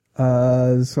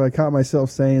So I caught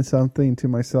myself saying something to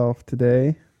myself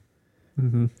today.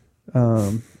 Mm-hmm.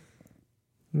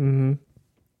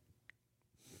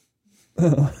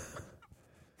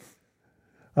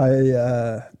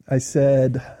 I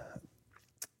said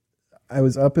I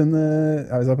was up in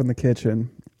the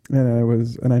kitchen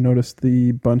and I noticed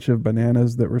the bunch of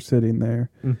bananas that were sitting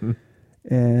there. Mm-hmm.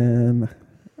 And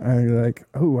I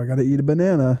got to eat a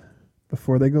banana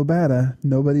before they go badda.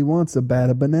 Nobody wants a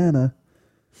badda banana.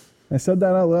 I said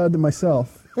that out loud to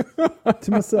myself.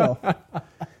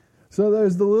 So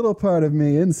there's the little part of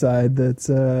me inside that's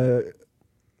there's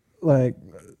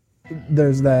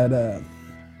that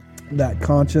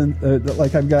conscience,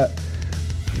 like I've got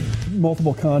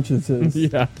multiple consciences.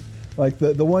 Yeah. Like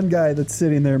the one guy that's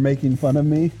sitting there making fun of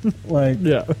me, like,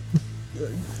 yeah,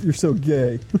 you're so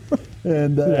gay.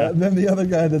 And then the other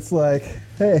guy that's like,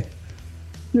 hey,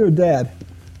 you're a dad.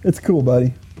 It's cool,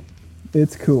 buddy.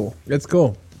 It's cool. It's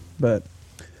cool. But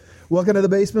welcome to the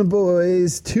Basement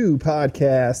Boys 2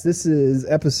 podcast. This is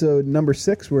episode number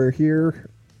 6. We're here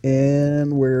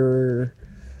and we're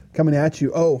coming at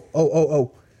you.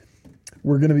 Oh.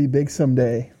 We're going to be big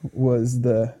someday was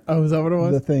the... Oh, is that what it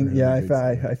was? The thing. Yeah,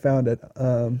 I found it.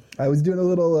 I was doing a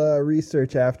little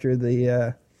research after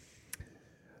the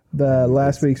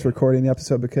last week's recording the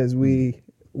episode because we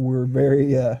were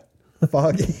very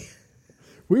foggy.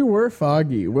 We were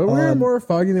foggy. Well, we were more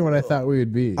foggy than what I thought we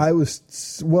would be. I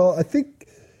think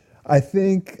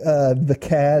the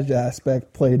cash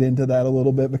aspect played into that a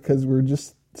little bit because we're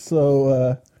just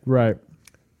so... right.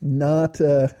 Not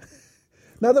that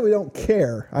we don't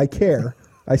care. I care.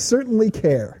 I certainly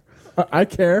care. I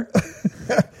care.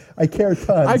 I care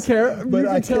tons. I care. But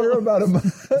I care about him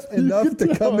enough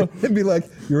to come in and be like,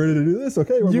 you ready to do this?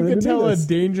 Okay, we're you ready can to tell do a this.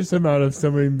 dangerous amount of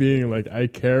somebody being like, I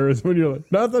care, is when you're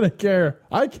like, not that I care.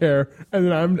 I care. And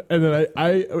then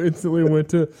I instantly went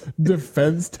to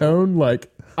defense tone,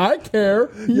 like, I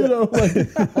care. You know, like,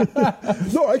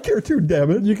 no, I care too,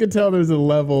 damn it. You can tell there's a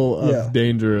level of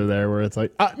danger there where it's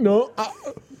like,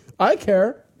 I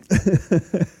care.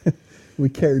 We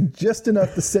care just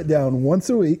enough to sit down once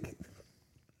a week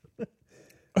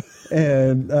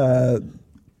and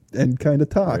kind of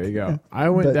talk. There you go. I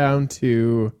went down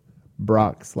to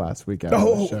Brock's last week after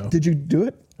the show. Did you do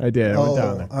it? I did. I went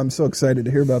down there. I'm so excited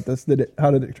to hear about this.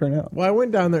 How did it turn out? Well, I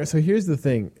went down there. So here's the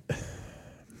thing.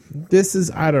 This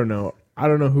is, I don't know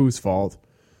whose fault.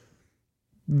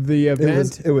 The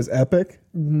event. It was epic.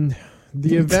 The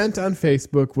event on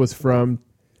Facebook was from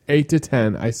 8 to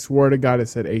 10. I swear to God it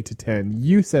said 8 to 10.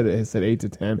 You said it said 8 to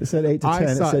 10. It said 8 to 10.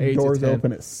 It said doors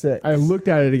open at 6. I looked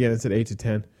at it again. It said 8 to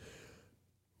 10.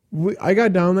 I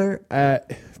got down there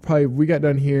at we got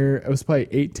done here. It was probably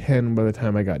 8:10 by the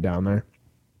time I got down there.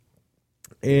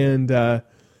 And the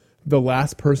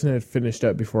last person had finished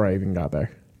up before I even got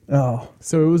there. Oh.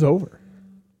 So it was over.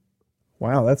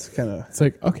 Wow, that's kind of... It's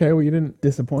like, okay, well, you didn't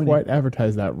disappointing. Quite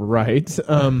advertise that right.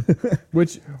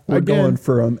 Which we're again, going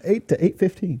from 8 to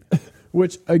 8:15.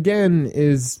 Which, again,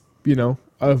 is,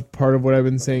 a part of what I've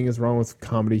been saying is wrong with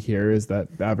comedy here is that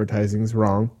advertising's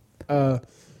wrong. The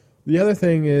other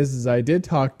thing is I did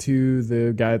talk to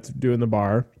the guy that's doing the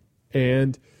bar,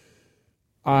 and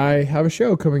I have a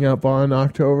show coming up on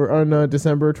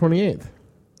December 28th.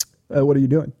 What are you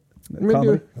doing? I'm going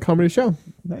to do a comedy show.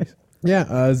 Nice.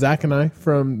 Yeah, Zach and I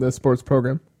from the sports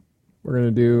program. We're going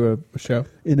to do a show.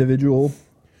 Individual.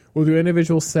 We'll do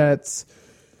individual sets.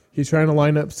 He's trying to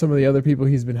line up some of the other people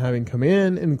he's been having come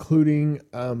in, including,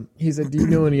 he said, do you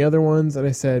know any other ones? And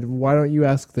I said, why don't you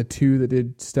ask the 2 that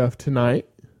did stuff tonight?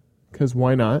 Because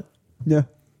why not? Yeah.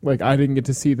 Like, I didn't get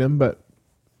to see them, but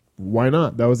why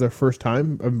not? That was their first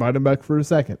time. Invite them back for a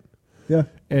second. Yeah.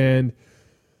 And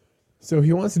so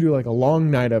he wants to do like a long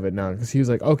night of it now because he was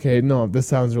like, okay, no, this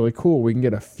sounds really cool. We can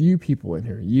get a few people in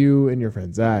here, you and your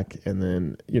friend Zach, and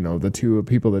then, the 2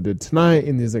 people that did tonight.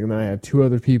 And he's like, and then I have 2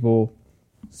 other people.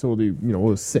 So we'll do,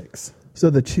 we'll do 6. So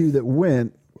the 2 that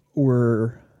went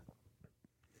were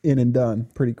in and done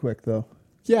pretty quick, though.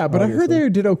 Yeah, but obviously. I heard they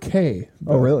did okay.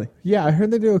 Oh, really? Yeah, I heard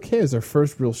they did okay. It was their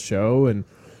first real show. And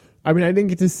I mean, I didn't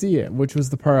get to see it, which was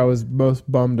the part I was most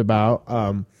bummed about.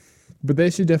 But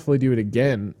they should definitely do it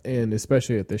again, and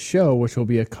especially at the show, which will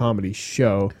be a comedy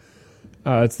show.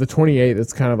 It's the 28th.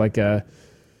 It's kind of like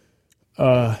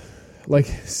like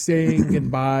saying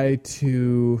goodbye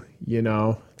to,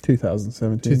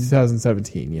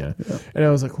 2017, yeah. And I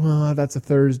was like, well, that's a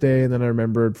Thursday. And then I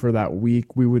remembered for that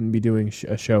week, we wouldn't be doing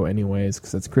a show anyways,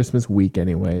 because it's Christmas week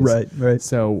anyways. Right.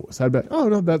 So I'd be like, oh,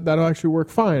 no, that'll actually work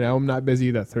fine. I'm not busy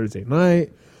that Thursday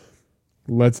night.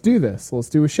 Let's do this. Let's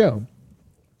do a show.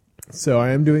 So I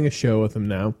am doing a show with him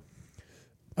now.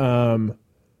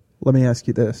 Let me ask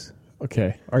you this.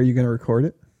 Okay. Are you going to record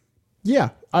it? Yeah,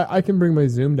 I can bring my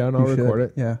Zoom down. I'll record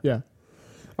it. Yeah. Yeah.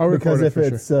 I'll record it.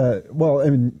 Because if it's, well, I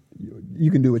mean,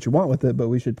 you can do what you want with it, but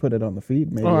we should put it on the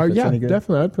feed. Maybe. Oh, yeah,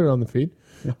 definitely. I'd put it on the feed.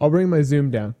 Yeah. I'll bring my Zoom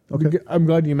down. Okay. I'm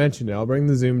glad you mentioned it. I'll bring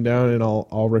the Zoom down and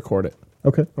I'll record it.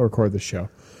 Okay. I'll record the show.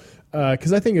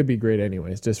 Because I think it'd be great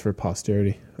anyways, just for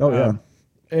posterity. Oh, yeah.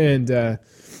 And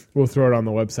we'll throw it on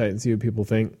the website and see what people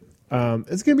think.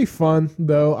 It's going to be fun,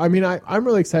 though. I mean, I'm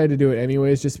really excited to do it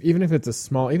anyways, just even if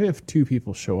it's even if 2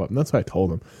 people show up. And that's what I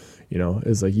told them,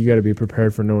 is like, you got to be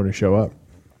prepared for no one to show up.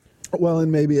 Well,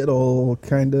 and maybe it'll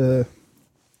kind of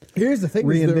here's the thing,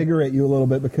 reinvigorate you a little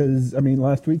bit because, I mean,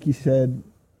 last week you said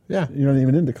you're not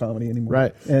even into comedy anymore.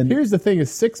 Right. And here's the thing is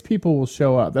 6 people will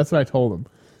show up. That's what I told them.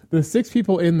 The 6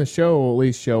 people in the show will at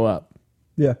least show up.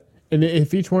 Yeah. And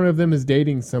if each one of them is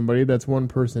dating somebody, that's 1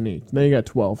 person each. Then you got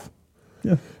 12.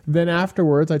 Yeah. Then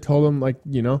afterwards, I told them, like,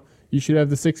 you should have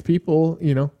the 6 people,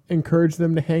 encourage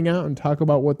them to hang out and talk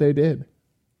about what they did.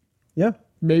 Yeah.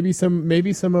 Maybe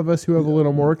some of us who have a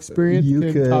little more experience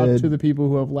can talk to the people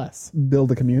who have less.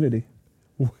 Build a community.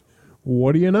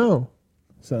 What do you know?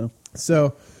 So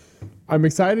I'm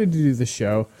excited to do the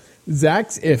show.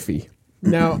 Zach's iffy.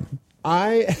 Now,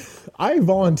 I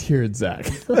volunteered Zach.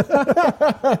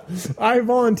 I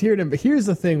volunteered him. But here's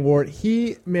the thing, Ward.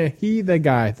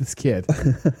 This kid.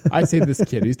 I say this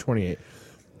kid. He's 28.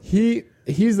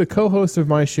 He's the co-host of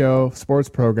my show, sports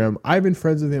program. I've been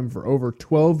friends with him for over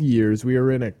 12 years. We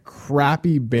were in a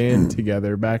crappy band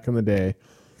together back in the day.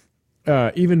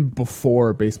 Even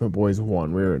before Basement Boys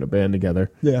 1, we were in a band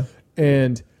together. Yeah.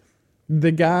 And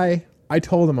the guy, I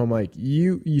told him, I'm like,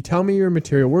 you tell me your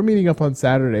material. We're meeting up on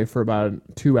Saturday for about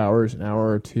 2 hours, an hour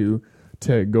or 2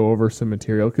 to go over some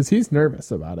material because he's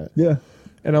nervous about it. Yeah.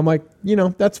 And I'm like,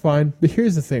 that's fine. But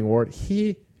here's the thing, Ward.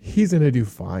 He's going to do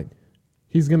fine.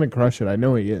 He's going to crush it. I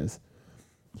know he is.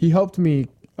 He helped me.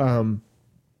 We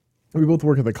both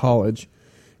work at the college,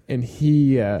 and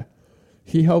he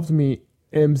helped me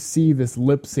MC this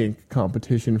lip sync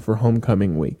competition for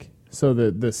homecoming week. So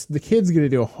the kids get to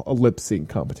do a lip sync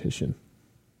competition,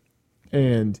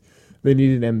 and they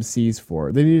needed MCs for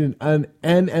it. They needed an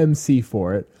MC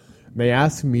for it. They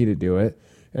asked me to do it,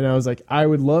 and I was like, I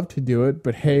would love to do it,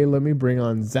 but hey, let me bring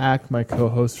on Zach, my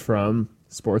co-host from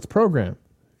sports program.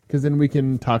 Because then we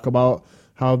can talk about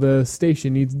how the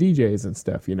station needs DJs and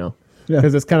stuff,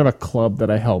 Because it's kind of a club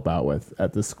that I help out with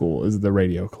at the school, is the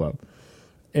radio club.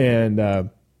 And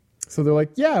so they're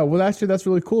like, yeah, well, actually, that's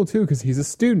really cool, too, because he's a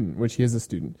student, which he is a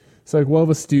student. So, like, we'll have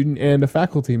a student and a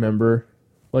faculty member,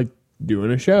 like,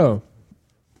 doing a show.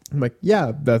 I'm like,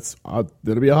 yeah, that'll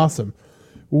be awesome.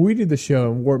 Well, we did the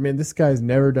show, and man, this guy's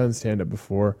never done stand-up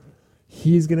before.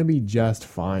 He's going to be just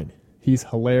fine. He's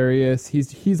hilarious.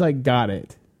 He's like, got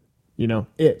it.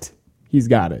 He's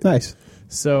got it. Nice.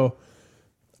 So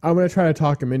I'm going to try to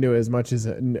talk him into it as much as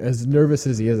nervous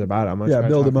as he is about it. I'm going to try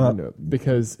build to talk him up into it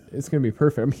because it's going to be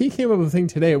perfect. I mean, he came up with a thing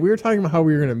today. We were talking about how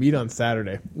we were going to meet on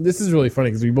Saturday. This is really funny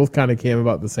because we both kind of came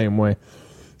about the same way.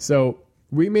 So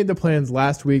we made the plans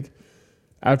last week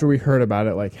after we heard about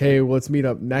it. Like, hey, well, let's meet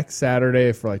up next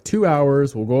Saturday for like 2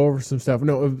 hours. We'll go over some stuff.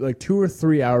 No, like 2 or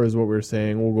 3 hours is what we were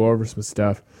saying. We'll go over some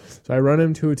stuff. So I run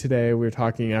into it today. We were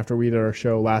talking after we did our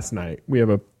show last night. We have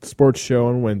a sports show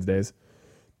on Wednesdays.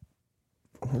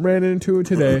 Ran into it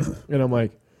today, and I'm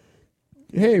like,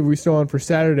 hey, we still on for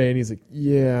Saturday? And he's like,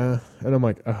 yeah. And I'm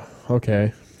like, oh,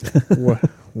 okay.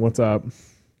 What's up?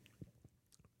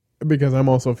 Because I'm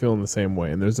also feeling the same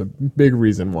way, and there's a big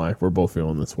reason why we're both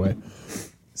feeling this way.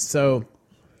 So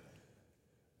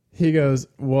he goes,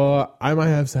 well, I might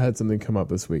have had something come up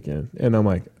this weekend. And I'm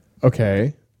like,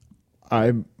 okay,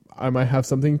 I might have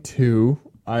something too.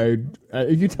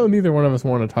 You tell neither one of us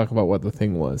want to talk about what the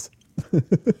thing was.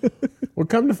 Well,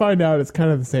 come to find out, it's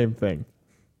kind of the same thing.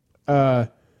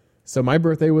 So my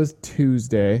birthday was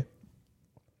Tuesday.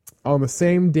 On the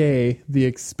same day, the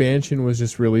expansion was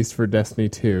just released for Destiny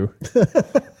 2.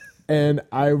 And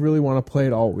I really want to play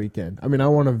it all weekend. I mean, I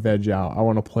want to veg out. I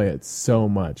want to play it so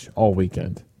much all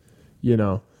weekend,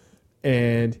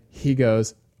 And he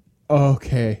goes,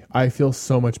 okay, I feel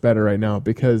so much better right now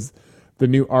because the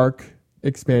new Arc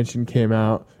expansion came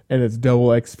out and it's double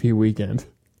XP weekend.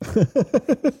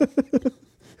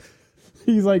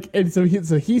 He's like, and so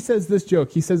he says this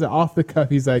joke. He says it off the cuff.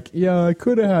 He's like, yeah, I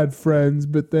could have had friends,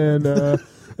 but then an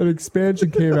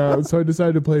expansion came out, so I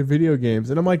decided to play video games.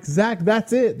 And I'm like, Zach,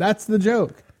 that's it. That's the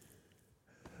joke.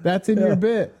 That's in your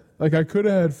bit. Like, I could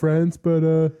have had friends, but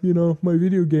my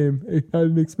video game had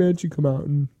an expansion come out,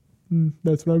 and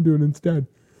that's what I'm doing instead.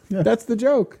 Yeah. That's the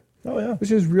joke. Oh yeah,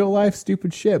 which is real life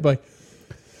stupid shit. Like,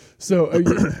 so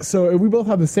we both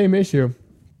have the same issue.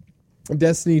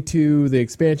 Destiny 2, the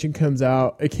expansion comes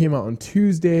out. It came out on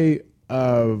Tuesday.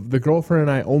 The girlfriend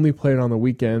and I only played on the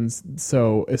weekends.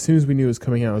 So as soon as we knew it was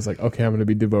coming out, I was like, okay, I'm going to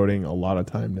be devoting a lot of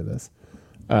time to this.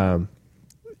 And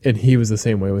he was the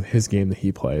same way with his game that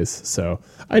he plays. So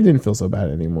I didn't feel so bad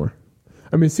anymore.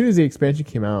 I mean, as soon as the expansion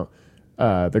came out,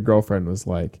 the girlfriend was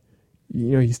like,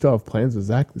 you still have plans with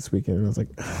Zach this weekend. And I was like,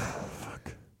 oh,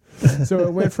 fuck. So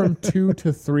it went from 2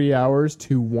 to 3 hours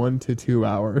to 1 to 2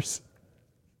 hours.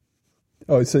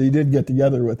 Oh, so you did get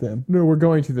together with him? No, we're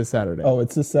going to this Saturday. Oh,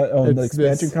 it's this. The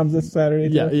expansion comes this Saturday.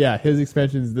 Yeah. His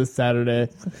expansion is this Saturday,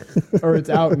 or it's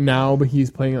out now, but he's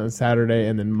playing on Saturday,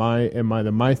 and then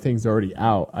my thing's already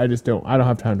out. I don't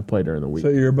have time to play during the week. So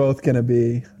you're both gonna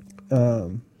be.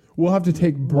 We'll have to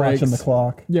take breaks. Watching the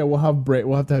clock. Yeah, we'll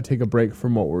have to take a break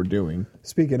from what we're doing.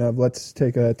 Speaking of, let's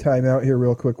take a time out here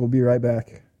real quick. We'll be right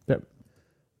back. Yep.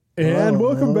 And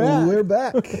welcome back. We're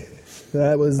back.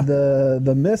 That was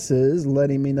the missus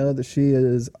letting me know that she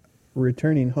is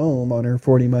returning home on her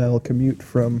 40-mile commute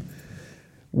from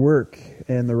work,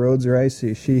 and the roads are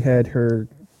icy. She had her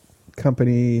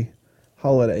company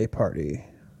holiday party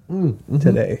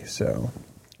today, so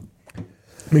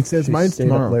makes sense. Mine's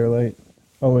tomorrow. Up there late.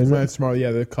 Oh, is Mine's tomorrow.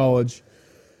 Yeah, the college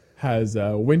has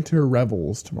winter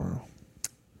revels tomorrow.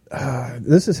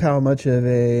 This is how much of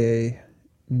a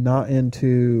not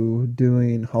into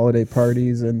doing holiday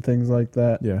parties and things like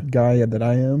that guy that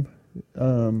I am.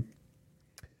 An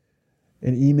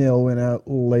email went out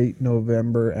late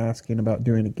November asking about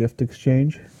doing a gift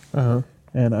exchange. Uh-huh.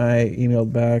 And I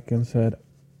emailed back and said,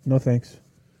 no thanks.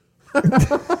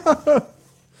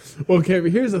 Okay,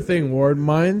 but here's the thing, Ward.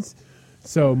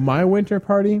 So my winter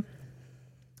party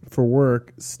for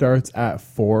work starts at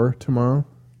 4 tomorrow,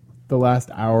 the last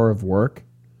hour of work.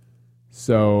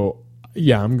 So,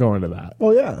 yeah, I'm going to that.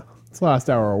 Oh, yeah. It's the last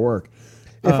hour of work.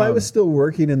 If I was still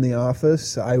working in the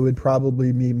office, I would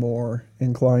probably be more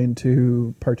inclined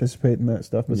to participate in that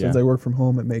stuff. But since I work from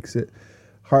home, it makes it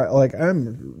hard. Like,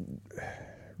 I'm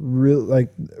really,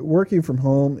 like, working from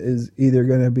home is either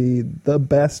going to be the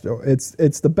best, or it's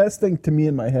the best thing to me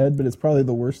in my head, but it's probably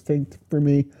the worst thing for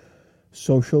me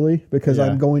socially, because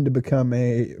I'm going to become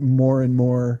a more and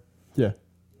more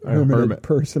hermit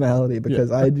personality,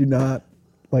 because I do not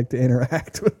like to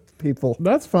interact with people.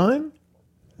 That's fine.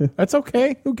 That's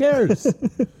okay. Who cares?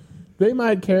 They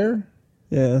might care.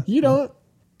 Yeah. You don't.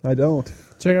 I don't.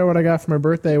 Check out what I got for my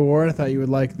birthday, Ward. I thought you would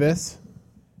like this.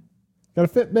 Got a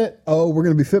Fitbit. Oh, we're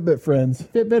going to be Fitbit friends.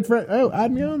 Fitbit friend. Oh,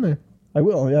 add me on there. I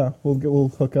will, yeah. We'll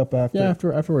hook up after. Yeah,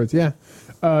 afterwards, yeah.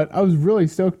 I was really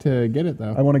stoked to get it,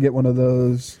 though. I want to get one of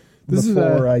those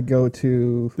before I go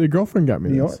to the girlfriend got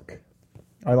me New York.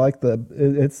 I like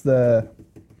it's the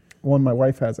one my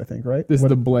wife has, I think, right? This is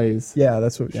the Blaze. Yeah,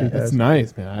 that's what she has. It's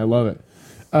nice, man. I love it.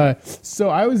 So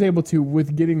I was able to,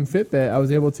 with getting Fitbit, I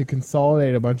was able to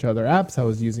consolidate a bunch of other apps I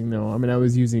was using, though. I mean, I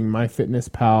was using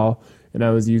MyFitnessPal, and I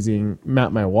was using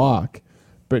Map My Walk.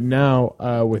 But now,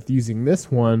 with using this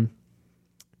one,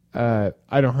 I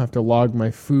don't have to log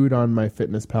my food on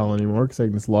MyFitnessPal anymore, because I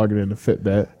can just log it into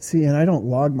Fitbit. See, and I don't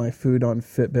log my food on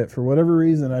Fitbit. For whatever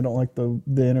reason, I don't like the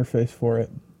interface for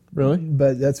it. Really?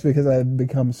 But that's because I've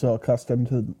become so accustomed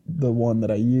to the one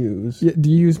that I use. Yeah, do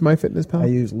you use MyFitnessPal? I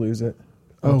use Lose It.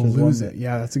 Oh, Lose It.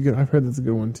 Yeah, I've heard that's a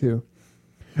good one, too.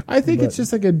 I think it's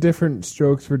just like a different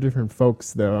strokes for different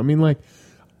folks, though. I mean, like,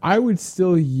 I would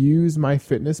still use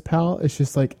MyFitnessPal. It's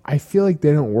just like, I feel like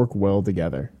they don't work well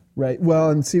together. Right. Well,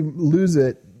 and see, Lose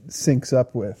It syncs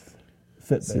up with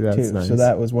Fitbit, too. Nice. So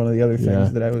that was one of the other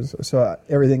things that I was... So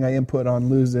everything I input on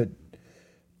Lose It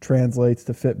translates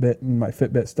to Fitbit, and my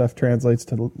Fitbit stuff translates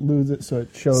to Lose It, so it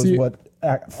shows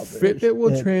Fitbit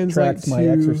will translate tracks my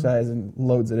exercise and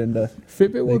loads it into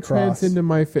Fitbit will translate into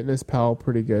MyFitnessPal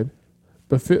pretty good,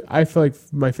 but I feel like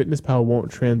MyFitnessPal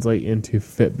won't translate into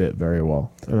Fitbit very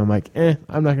well, and I'm like, I'm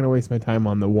not going to waste my time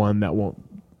on the one that won't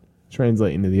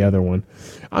translate into the other one.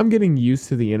 I'm getting used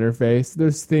to the interface.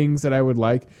 There's things that I would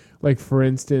like for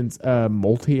instance,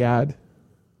 multi-ad.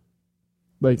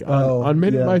 Like on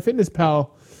MyFitnessPal,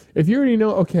 if you already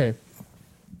know,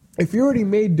 if you already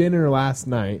made dinner last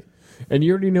night and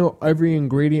you already know every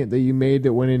ingredient that you made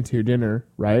that went into your dinner,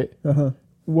 right? Uh-huh.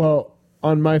 Well,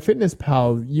 on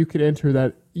MyFitnessPal, you could enter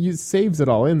that. It saves it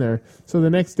all in there. So the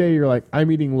next day, you're like, I'm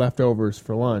eating leftovers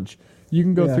for lunch. You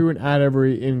can go through and add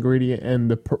every ingredient and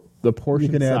the portion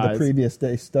size. You can add the previous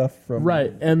day stuff from...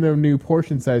 Right, and the new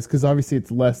portion size, because obviously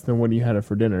it's less than when you had it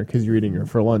for dinner, because you're eating it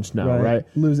for lunch now, right?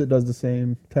 Lose It does the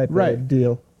same type of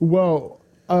deal. Well,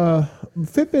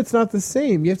 Fitbit's not the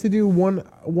same. You have to do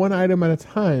one item at a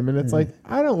time, and it's like,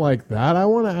 I don't like that. I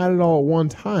want to add it all at one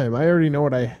time. I already know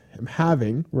what I am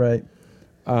having. Right.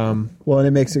 Well, and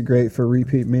it makes it great for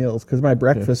repeat meals because my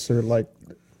breakfasts are like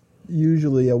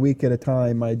usually a week at a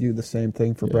time. I do the same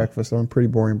thing for breakfast. I'm a pretty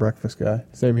boring breakfast guy.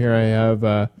 Same here.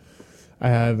 I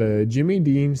have a Jimmy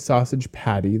Dean sausage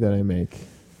patty that I make.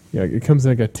 Yeah, it comes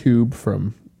in like a tube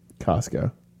from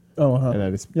Costco. Oh, and I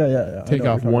just I take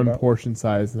know off what you're one talking about. portion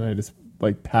size and I just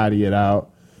like patty it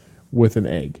out with an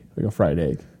egg, like a fried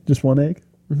egg. Just one egg?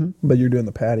 Mm-hmm. But you're doing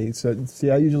the patty. So,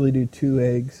 see, I usually do 2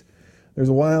 eggs. There's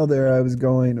a while there I was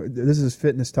going, this is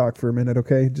fitness talk for a minute,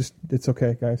 okay? It's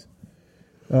okay, guys.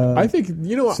 I think,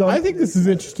 I think this is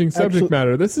interesting subject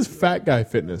matter. This is fat guy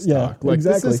fitness talk. Like,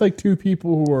 exactly. This is like 2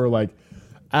 people who are like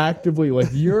actively, like,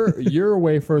 you're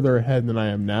way further ahead than I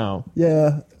am now.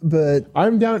 Yeah, but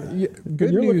I'm down,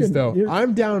 good news though, you're-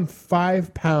 I'm down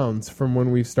 5 pounds from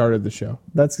when we started the show.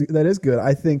 that is good.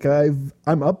 I think I'm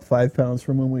up 5 pounds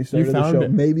from when we started the found show.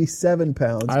 it. Maybe 7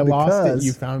 pounds. I lost it,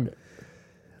 you found it.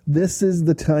 This is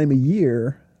the time of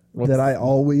year that I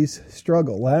always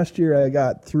struggle. Last year I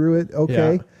got through it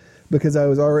okay because I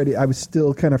was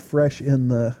still kind of fresh in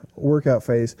the workout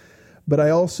phase. But I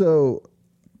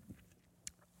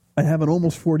have an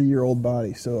almost 40-year-old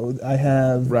body, so I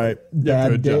have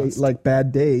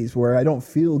bad days where I don't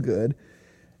feel good,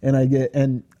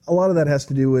 and a lot of that has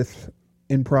to do with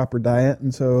improper diet,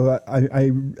 and so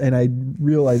I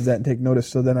realize that and take notice.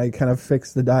 So then I kind of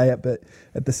fix the diet, but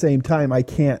at the same time, I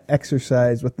can't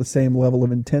exercise with the same level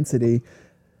of intensity,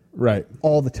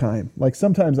 all the time. Like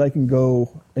sometimes I can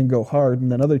go hard,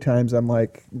 and then other times I'm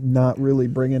like not really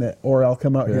bringing it, or I'll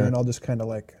come out here and I'll just kind of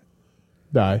like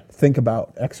think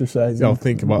about exercising. I'll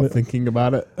think about thinking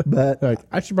about it. But like,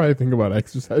 I should probably think about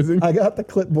exercising. I got the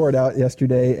clipboard out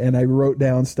yesterday and I wrote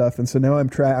down stuff, and so now I'm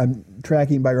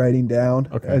tracking by writing down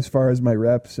as far as my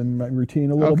reps and my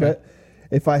routine a little bit.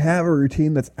 If I have a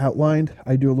routine that's outlined,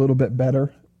 I do a little bit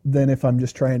better than if I'm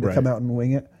just trying to come out and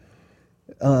wing it.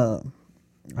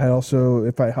 I also,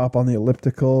 if I hop on the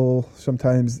elliptical,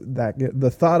 sometimes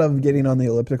the thought of getting on the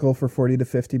elliptical for 40 to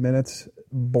 50 minutes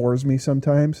bores me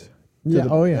sometimes.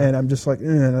 And I'm just like, I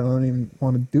don't even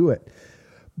want to do it.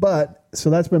 But,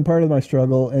 so that's been part of my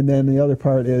struggle. And then the other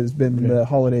part has been the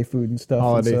holiday food and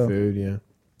stuff. Food, yeah.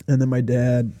 And then my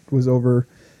dad was over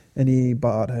and he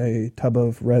bought a tub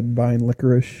of red vine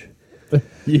licorice.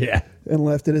 Yeah. And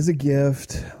left it as a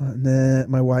gift. And then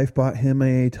my wife bought him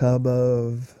a tub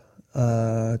of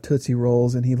Tootsie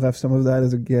Rolls, and he left some of that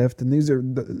as a gift. And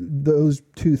those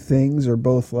 2 things are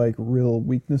both like real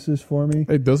weaknesses for me.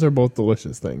 Hey, those are both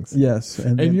delicious things. Yes.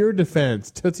 And in your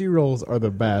defense, Tootsie Rolls are the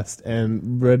best,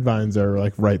 and Red Vines are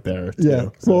like right there too. Yeah.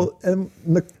 So. Well,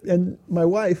 and my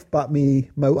wife bought me.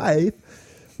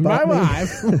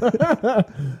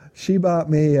 She bought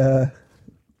me a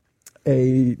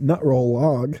nut roll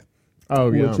log.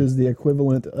 Which is the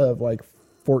equivalent of like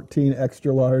 14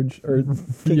 extra large or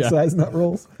king size nut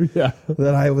rolls. Yeah.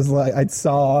 That I was like, I'd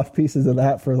saw off pieces of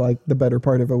that for like the better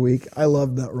part of a week. I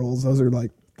love nut rolls. Those are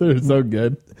like, they're so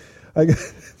good.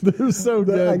 They're so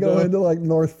good. I go into like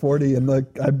North 40 and like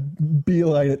I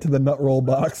beeline it to the nut roll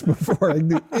box before I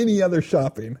do any other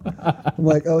shopping. I'm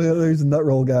like, oh yeah, there's a nut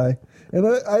roll guy. And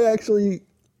I actually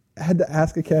had to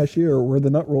ask a cashier where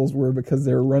the nut rolls were because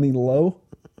they were running low.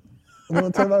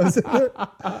 One time I was in there.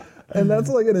 And that's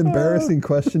like an embarrassing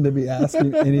question to be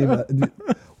asking anybody.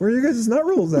 Where are you guys' nut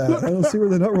rolls at? I don't see where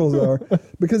the nut rolls are.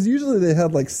 Because usually they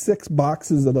had like 6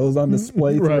 boxes of those on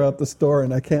display throughout the store,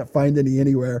 and I can't find any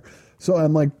anywhere. So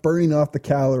I'm like burning off the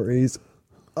calories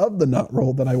of the nut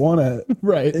roll that I want to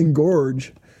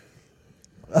engorge.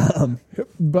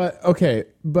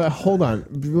 But hold on.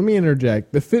 Let me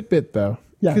interject. The Fitbit, though.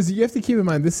 Yeah. Because you have to keep in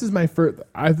mind, this is my first.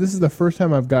 This is the first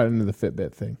time I've gotten into the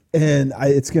Fitbit thing, and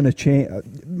it's going to change.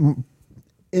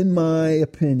 In my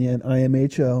opinion,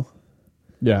 IMHO.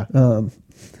 Yeah.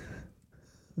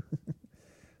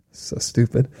 So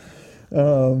stupid.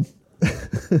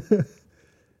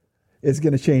 It's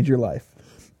going to change your life.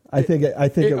 I think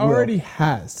it already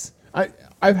has.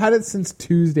 I've had it since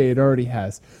Tuesday. It already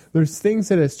has. There's things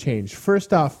that has changed.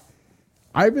 First off,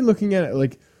 I've been looking at it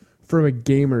like. From a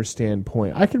gamer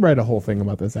standpoint, I could write a whole thing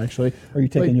about this, actually. Are you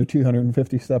taking your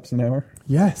 250 steps an hour?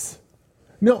 Yes.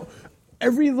 No,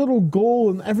 every little goal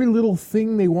and every little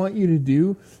thing they want you to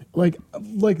do, like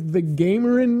the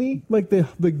gamer in me, like the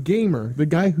gamer, the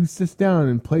guy who sits down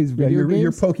and plays video games.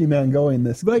 You're Pokemon going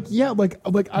this. Like I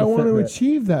want to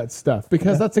achieve that stuff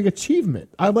because that's like achievement.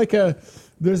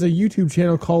 There's a YouTube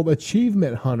channel called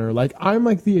Achievement Hunter. Like I'm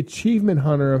like the achievement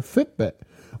hunter of Fitbit.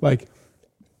 Like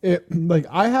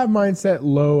I have mine set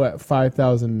low at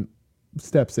 5,000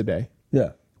 steps a day.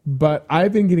 Yeah. But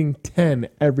I've been getting 10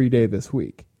 every day this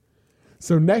week.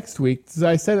 So next week, so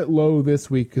I set it low this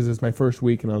week because it's my first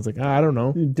week, and I was like, I don't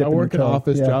know. I work an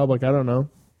office job, like I don't know.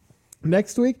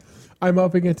 Next week, I'm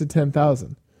upping it to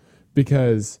 10,000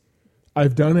 because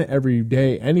I've done it every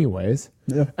day anyways.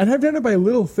 Yeah. And I've done it by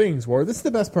little things. Where this is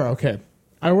the best part. Okay,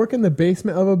 I work in the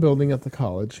basement of a building at the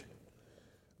college.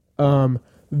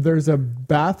 There's a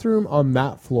bathroom on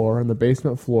that floor, on the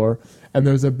basement floor, and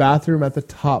there's a bathroom at the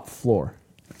top floor.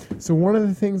 So one of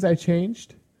the things I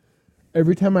changed,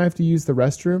 every time I have to use the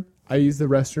restroom, I use the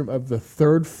restroom of the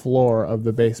third floor of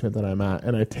the basement that I'm at,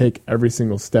 and I take every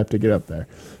single step to get up there.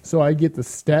 So I get the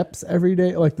steps every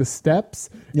day, like the steps,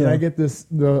 and I get the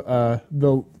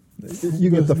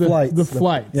flights. The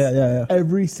flights. Yeah.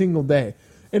 Every single day.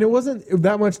 And it wasn't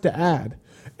that much to add.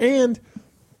 And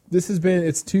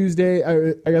it's Tuesday.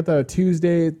 I got that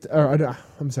Tuesday.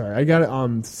 I got it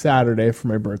on Saturday for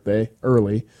my birthday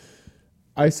early.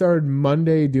 I started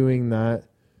Monday doing that.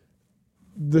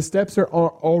 The steps are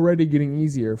already getting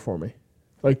easier for me.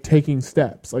 Like taking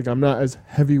steps. Like I'm not as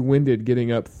heavy-winded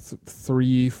getting up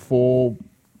 3 full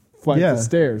flights of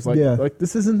stairs. Like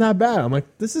this isn't that bad. I'm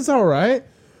like, this is all right.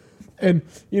 And,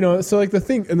 so like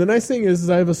the nice thing is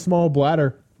I have a small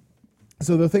bladder.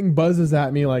 So the thing buzzes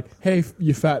at me like, hey,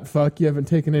 you fat fuck, you haven't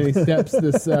taken any steps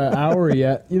this hour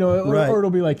yet. Or it'll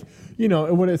be like,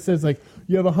 when it says like,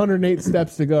 you have 108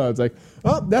 steps to go. It's like,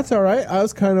 oh, that's all right. I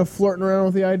was kind of flirting around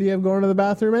with the idea of going to the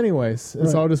bathroom anyways. And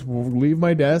so I'll just leave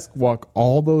my desk, walk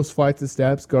all those flights of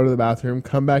steps, go to the bathroom,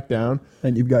 come back down.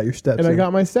 And you've got your steps in. And I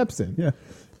got my steps in. Yeah.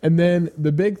 And then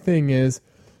the big thing is,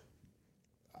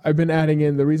 I've been adding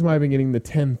in, the reason why I've been getting the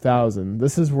 10,000,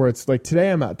 this is where it's like, today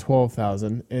I'm at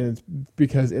 12,000, and it's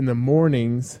because in the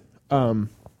mornings,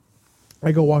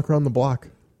 I go walk around the block.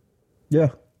 Yeah.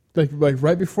 Like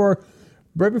right before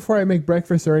I make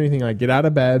breakfast or anything, I get out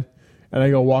of bed, and I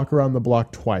go walk around the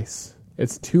block twice.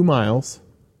 It's 2 miles.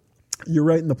 You're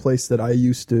right in the place that I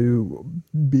used to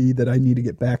be that I need to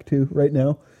get back to right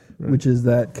now, which is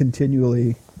that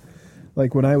continually,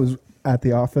 like when I was at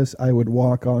the office, I would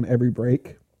walk on every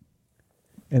break.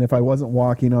 And if I wasn't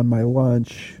walking on my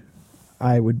lunch,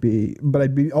 I'd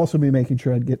also be making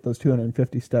sure I'd get those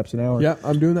 250 steps an hour. Yeah,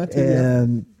 I'm doing that too.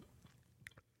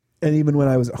 And even when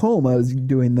I was at home, I was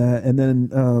doing that. And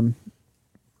then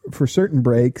for certain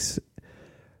breaks,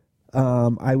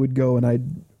 I would go and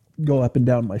I'd go up and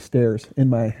down my stairs in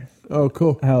my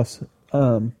house.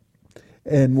 And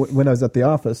when I was at the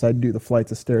office, I'd do the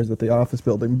flights of stairs at the office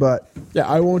building. But yeah,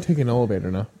 I won't take an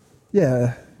elevator now.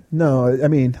 Yeah, no, I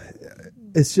mean,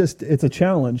 it's a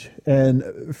challenge.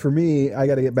 And for me, I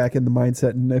got to get back in the mindset.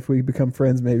 And if we become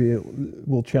friends, maybe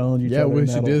we'll challenge each other. Yeah, we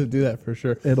should do that for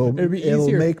sure. It'll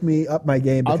make me up my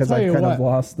game because I've kind of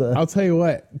lost the... I'll tell you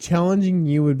what, challenging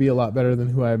you would be a lot better than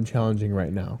who I'm challenging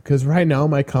right now. Because right now,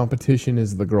 my competition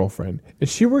is the girlfriend. And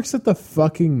she works at the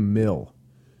fucking mill.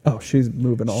 Oh, she's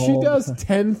moving all She does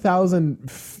 10,000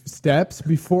 steps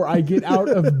before I get out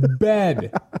of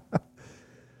bed.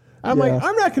 I'm like,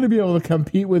 I'm not going to be able to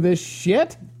compete with this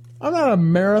shit. I'm not a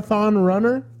marathon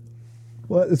runner.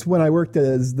 Well, it's when I worked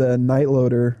as the night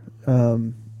loader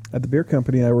at the beer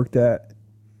company I worked at.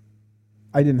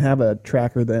 I didn't have a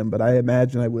tracker then, but I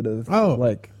imagine I would have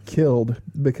killed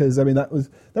because I mean that was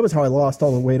how I lost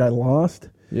all the weight I lost.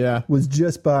 Yeah, was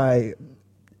just by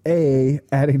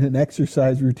adding an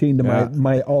exercise routine to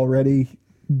my already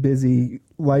busy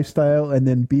lifestyle, and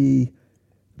then B,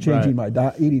 changing my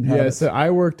eating habits. Yeah, so I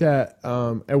worked at,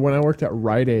 and when I worked at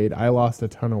Rite Aid, I lost a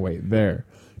ton of weight there.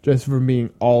 Just from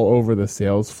being all over the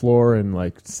sales floor and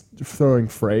like throwing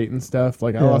freight and stuff.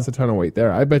 Like I lost a ton of weight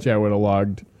there. I bet you I would have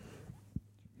logged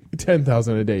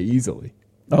 10,000 a day easily.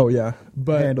 Oh yeah.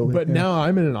 But now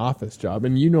I'm in an office job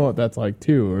and you know what that's like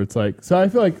too. Or it's like, so I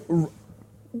feel like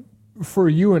for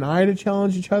you and I to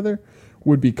challenge each other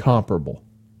would be comparable.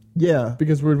 Yeah.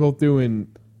 Because we're both doing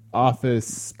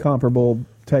office comparable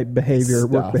type behavior,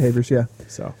 stuff. Work behaviors, yeah.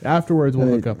 So afterwards we'll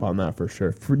look up on that for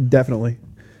sure. Definitely.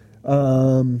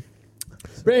 But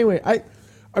anyway,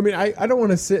 I mean, I don't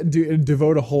want to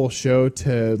devote a whole show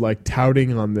to like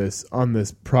touting on this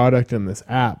product and this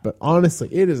app, but honestly,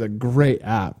 it is a great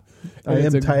app. I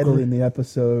am titling the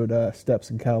episode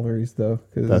 "Steps and Calories" though,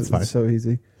 because it's so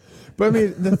easy. But I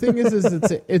mean, the thing is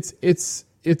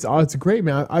it's great,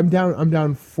 man. I'm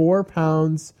down 4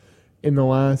 pounds in the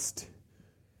last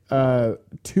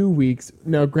 2 weeks.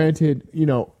 Now, granted, you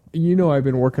know I've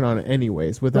been working on it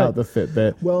anyways without the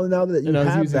Fitbit. Well, now that you I was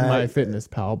have using that, my Fitness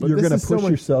Pal, but you're going to push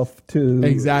yourself to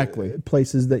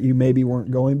places that you maybe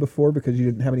weren't going before because you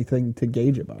didn't have anything to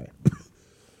gauge it by.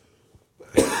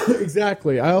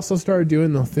 Exactly. I also started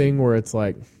doing the thing where it's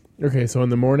like, okay, so in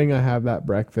the morning I have that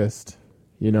breakfast,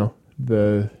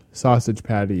 the sausage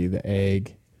patty, the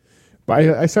egg. But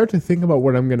I start to think about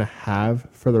what I'm going to have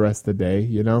for the rest of the day,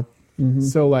 you know? Mm-hmm.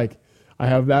 So, like, I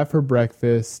have that for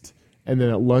breakfast, and then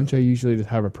at lunch I usually just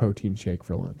have a protein shake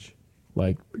for lunch.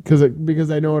 Like, because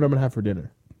I know what I'm going to have for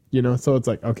dinner, you know? So it's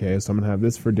like, okay, so I'm going to have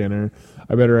this for dinner.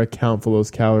 I better account for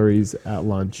those calories at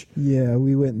lunch. Yeah,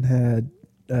 we went and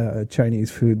had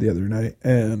Chinese food the other night,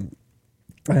 and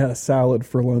I had a salad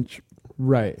for lunch.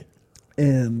 Right.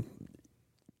 And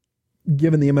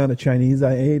given the amount of Chinese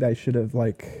I ate, I should have,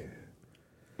 like...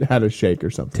 had a shake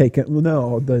or something.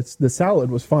 The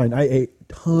salad was fine. I ate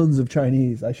tons of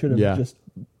Chinese. I should have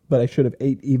but I should have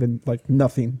ate even like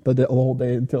nothing the whole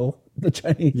day until the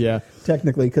Chinese. Yeah,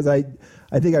 technically, because I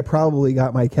think I probably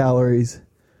got my calories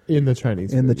in the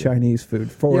Chinese Chinese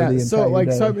food for the entire so like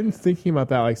day. So I've been thinking about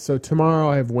that. Like, so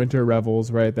tomorrow I have Winter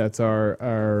Revels, right? That's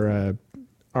our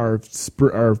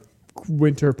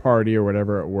winter party or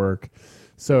whatever at work.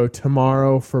 So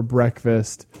tomorrow for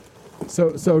breakfast.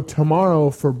 So tomorrow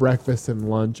for breakfast and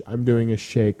lunch, I'm doing a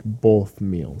shake both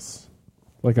meals.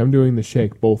 Like, I'm doing the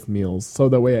shake both meals. So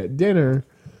that way at dinner,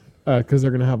 because they're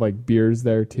gonna have like beers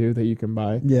there too that you can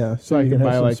buy. Yeah, so I can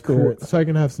buy like spirits. so I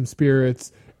can have some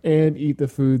spirits and eat the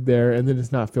food there, and then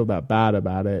just not feel that bad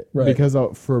about it. Right. Because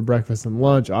for breakfast and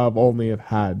lunch, I've only have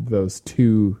had those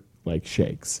two like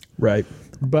shakes. Right.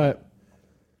 But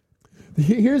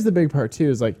here's the big part too: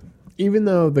 is like, even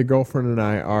though the girlfriend and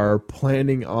I are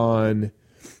planning on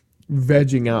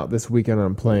vegging out this weekend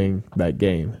on playing that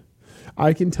game,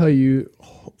 I can tell you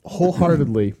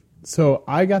wholeheartedly. So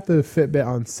I got the Fitbit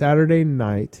on Saturday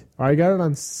night. Or I got it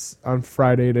on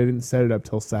Friday, and I didn't set it up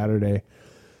till Saturday.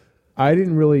 I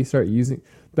didn't really start using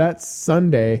that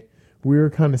Sunday. We were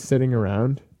kind of sitting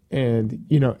around, and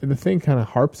the thing kind of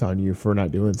harps on you for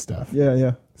not doing stuff.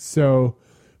 Yeah. So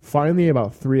finally,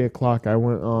 about 3:00, I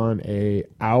went on a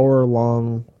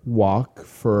hour-long walk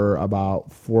for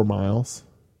about 4 miles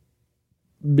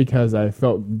because I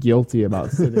felt guilty about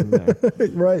sitting there.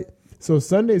 Right. So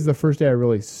Sunday's the first day I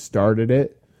really started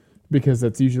it because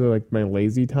that's usually like my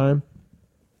lazy time.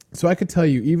 So I could tell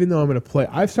you, even though I'm going to play,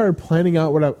 I've started planning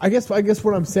out I guess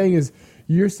what I'm saying is,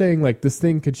 you're saying like this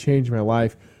thing could change my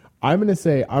life. I'm going to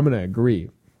say I'm going to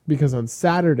agree, because on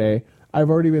Saturday, I've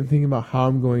already been thinking about how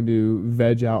I'm going to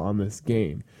veg out on this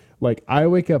game. Like, I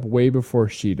wake up way before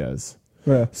she does.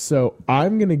 Yeah. So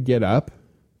I'm going to get up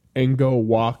and go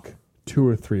walk 2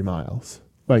 or 3 miles,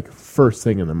 like first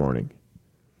thing in the morning,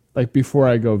 like before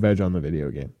I go veg on the video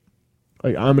game.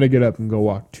 Like, I'm going to get up and go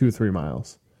walk 2 or 3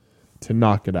 miles to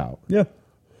knock it out. Yeah.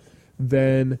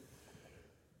 Then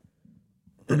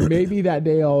maybe that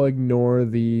day I'll ignore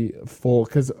the full,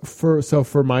 because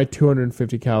for my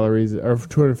 250 calories or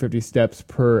 250 steps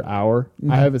per hour,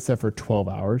 I have it set for 12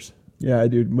 hours. Yeah, I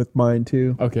do with mine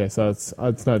too. Okay, so it's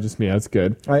not just me. That's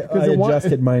good. I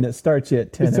adjusted mine. It starts you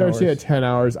at 10 hours. It starts you at 10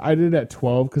 hours. I did it at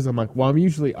 12 because I'm like, well, I'm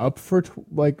usually up for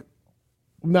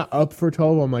not up for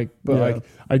 12. I'm like, but like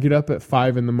I get up at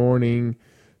 5 in the morning,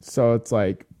 so it's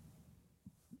like,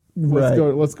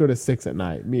 let's go to 6 at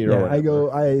night. I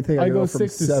go from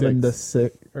 7 to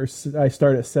 6, or I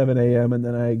start at 7 a.m. and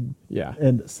then I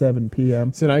end at 7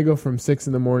 p.m. So then I go from 6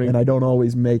 in the morning, and I don't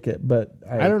always make it, but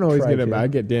I don't always get it, but I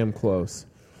get damn close.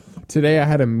 Today I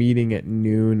had a meeting at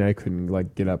noon. I couldn't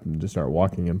get up and just start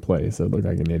walking in place. I look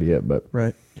like an idiot, but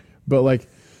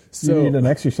so you need an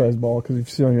exercise ball, because if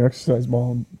you sit on your exercise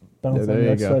ball and bounce on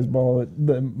your exercise ball,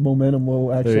 the momentum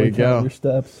will actually count your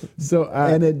steps. So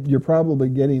you're probably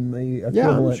getting the equivalent. Yeah,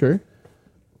 I'm sure.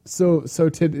 So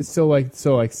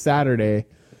like Saturday,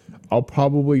 I'll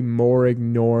probably more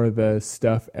ignore the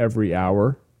stuff every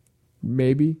hour,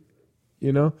 maybe,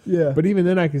 Yeah. But even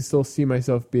then, I can still see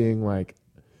myself being like,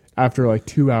 after like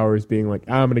 2 hours, being like,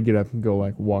 I'm gonna get up and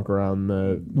go walk around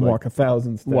walk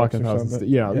 1,000 steps. Walk 1,000 steps.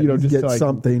 Yeah, just get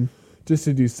something. Just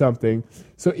to do something.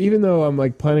 So even though I'm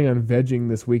planning on vegging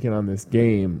this weekend on this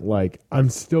game, I'm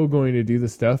still going to do the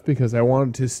stuff because I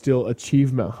want to still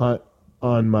achievement hunt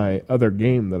on my other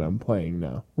game that I'm playing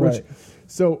now. Right.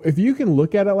 So if you can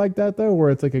look at it like that, though,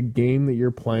 where it's like a game that you're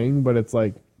playing, but it's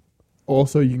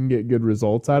also you can get good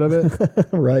results out of it.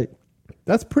 Right.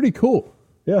 That's pretty cool.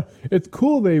 Yeah. It's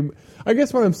cool. I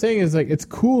guess what I'm saying is it's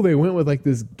cool they went with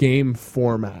this game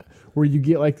format where you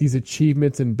get these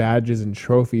achievements and badges and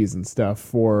trophies and stuff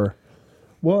for.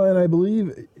 Well, and I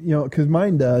believe, because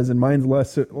mine does, and mine's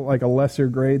a lesser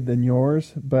grade than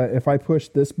yours. But if I push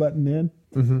this button in,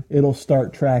 it'll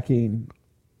start tracking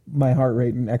my heart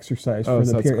rate and exercise for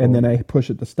the period, cool. And then I push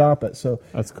it to stop it. So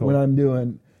that's cool. When I'm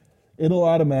doing, it'll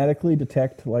automatically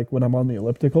detect when I'm on the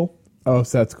elliptical. Oh,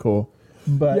 so that's cool.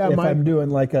 But if I'm doing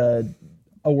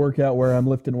a workout where I'm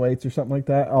lifting weights or something like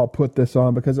that, I'll put this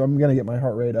on because I'm going to get my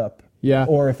heart rate up. Yeah.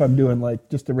 Or if I'm doing like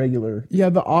just a regular. Yeah,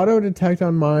 the auto detect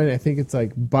on mine, I think it's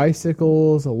like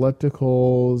bicycles,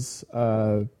 ellipticals,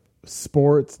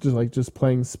 sports, just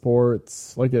playing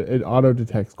sports. Like it auto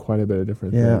detects quite a bit of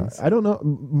different things. I don't know.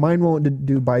 Mine won't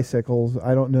do bicycles.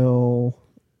 I don't know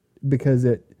because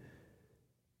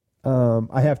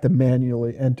I have to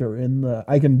manually enter in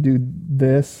I can do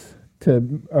this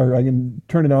or I can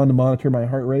turn it on to monitor my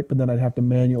heart rate, but then I'd have to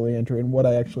manually enter in what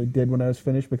I actually did when I was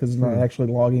finished because it's not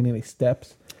actually logging any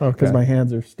steps. Okay. Because my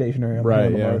hands are stationary on my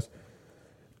handlebars.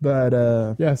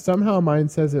 But yeah, somehow mine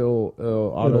says it'll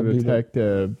auto detect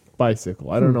a bicycle.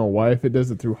 I don't know why, if it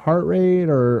does it through heart rate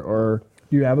or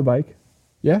do you have a bike?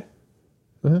 Yeah.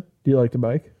 Uh-huh. Do you like to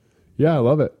bike? Yeah, I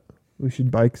love it. We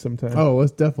should bike sometime. Oh,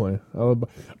 let's definitely.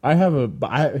 I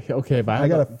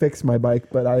gotta fix my bike,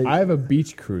 but I have a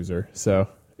beach cruiser, so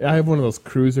I have one of those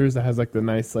cruisers that has like the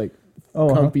nice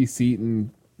comfy seat and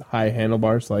high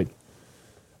handlebars. Like,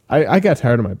 I got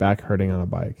tired of my back hurting on a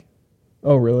bike.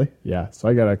 Oh, really? Yeah, so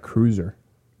I got a cruiser.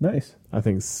 Nice. I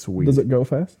think it's sweet. Does it go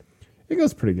fast? It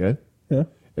goes pretty good. Yeah.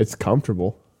 It's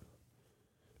comfortable.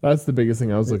 That's the biggest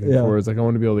thing I was looking for. Is like I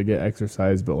want to be able to get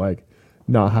exercise, but like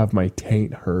not have my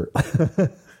taint hurt.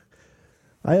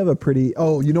 I have a pretty.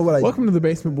 Oh, you know what? Welcome to the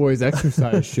Basement Boys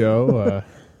exercise show.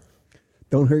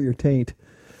 Don't hurt your taint.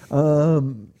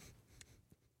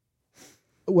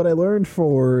 What I learned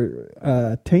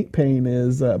for taint pain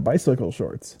is bicycle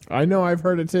shorts. I know, I've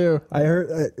heard it too. I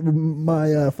heard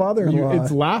my father-in-law.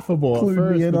 It's laughable at clued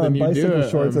first, me in but on then you do bicycle it.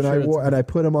 shorts, and I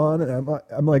put them on, and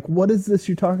I'm like, "What is this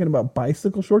you're talking about?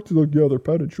 Bicycle shorts?" He's like, "Yeah, they're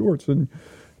padded shorts, and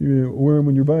you wear them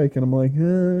on your bike." And I'm like,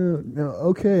 no,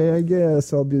 "Okay, I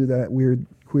guess I'll do that weird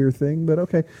queer thing, but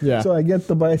okay." Yeah. So I get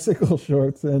the bicycle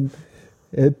shorts, and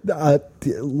it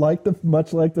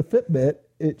much like the Fitbit,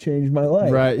 it changed my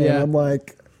life. Right. And yeah. I'm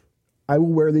like, I will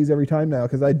wear these every time now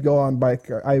because I'd go on bike.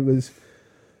 I was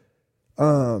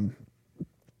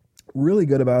really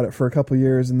good about it for a couple of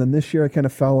years, and then this year I kind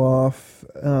of fell off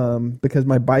because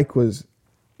my bike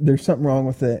there's something wrong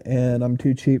with it, and I'm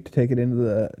too cheap to take it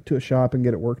to a shop and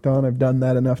get it worked on. I've done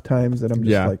that enough times that I'm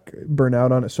just like burnt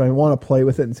out on it. So I want to play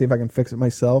with it and see if I can fix it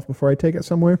myself before I take it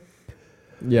somewhere.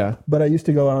 Yeah. But I used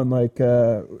to go on like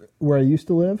where I used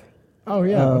to live. Oh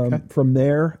yeah. Okay. From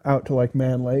there out to like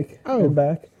Man Lake and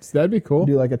back. So that'd be cool.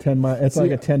 Do like a 10-mile. It's like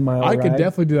a 10-mile I ride. could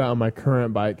definitely do that on my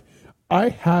current bike. I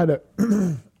had a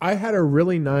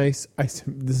really nice.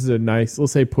 This is a nice.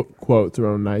 Let's say put quotes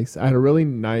around nice. I had a really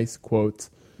nice quotes.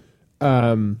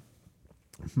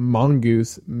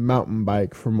 Mongoose mountain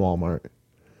bike from Walmart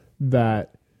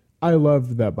that I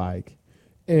loved that bike,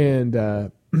 and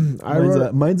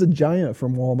mine's a Giant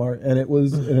from Walmart, and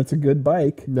it's a good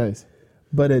bike. Nice.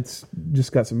 But it's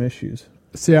just got some issues.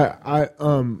 See, I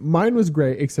mine was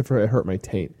great except for it hurt my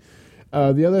taint.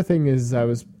 The other thing is I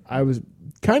was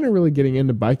kind of really getting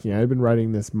into biking. I had been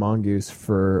riding this Mongoose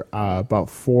for about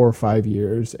 4 or 5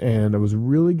 years, and I was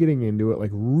really getting into it,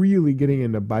 like really getting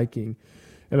into biking.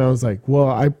 And I was like, well,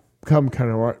 I kind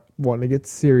of wanting to get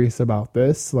serious about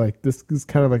this. Like, this is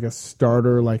kind of like a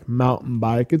starter, like mountain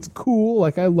bike. It's cool.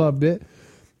 Like, I loved it.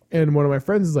 And one of my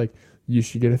friends is like, you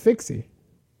should get a fixie.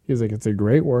 He's like, it's a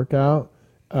great workout.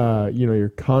 You're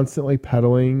constantly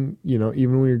pedaling.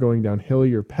 Even when you're going downhill,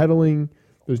 you're pedaling.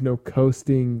 There's no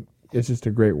coasting. It's just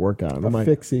a great workout. And I'm like,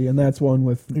 fixie, and that's one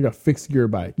with you got a fixed gear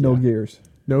bike. No gears.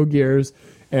 No gears.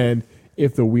 And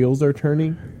if the wheels are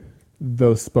turning,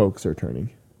 those spokes are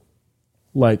turning.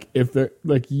 Like if they're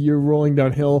like you're rolling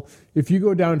downhill, if you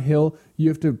go downhill, you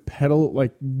have to pedal,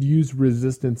 like use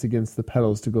resistance against the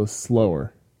pedals to go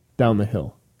slower down the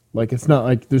hill. Like it's not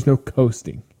like there's no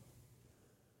coasting.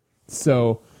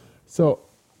 So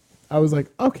I was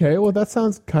like, okay, well that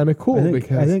sounds kind of cool.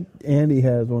 I think Andy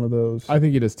has one of those. I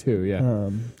think he does too. Yeah.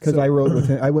 Because I rode with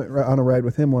him. I went on a ride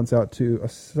with him once out to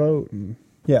Asotin.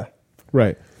 Yeah.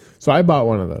 Right. So I bought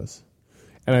one of those,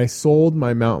 and I sold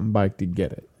my mountain bike to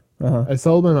get it. Uh-huh. I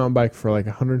sold my mountain bike for like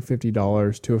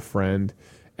 $150 to a friend,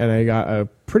 and I got a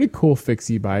pretty cool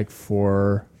fixie bike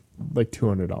for like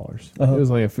 $200. Uh-huh. It was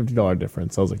only a $50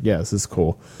 difference. I was like, yeah, this is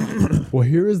cool. Well,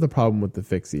 here is the problem with the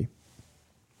fixie,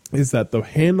 is that the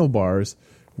handlebars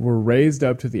were raised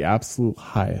up to the absolute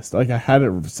highest. Like I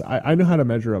know how to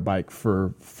measure a bike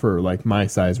for like my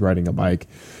size riding a bike,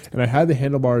 and I had the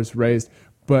handlebars raised,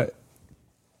 but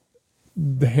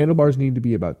the handlebars need to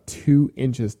be about 2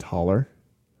 inches taller.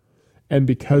 And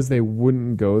because they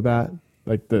wouldn't go that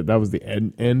was the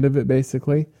end of it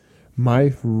basically,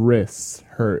 my wrists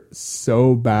hurt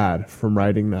so bad from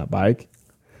riding that bike.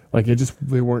 Like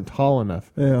they weren't tall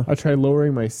enough. Yeah. I tried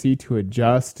lowering my seat to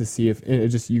adjust to see if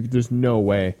there's no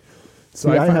way. So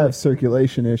See, I have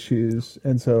circulation issues,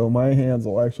 and so my hands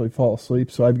will actually fall asleep.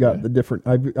 So I've got the different.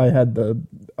 I had the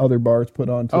other bars put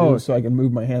on too, so I can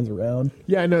move my hands around.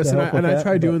 Yeah, I know. And I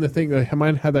tried doing the thing. Like,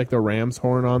 mine had like the ram's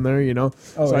horn on there, you know.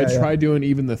 So I tried doing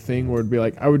even the thing where it'd be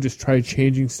like I would just try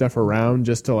changing stuff around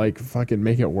just to like fucking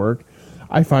make it work.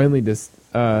 I finally just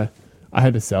I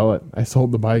had to sell it. I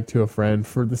sold the bike to a friend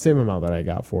for the same amount that I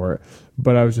got for it,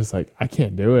 but I was just like, I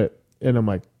can't do it, and I'm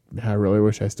like, I really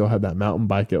wish I still had that mountain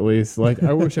bike at least. Like,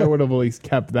 I wish I would have at least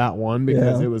kept that one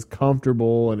because it was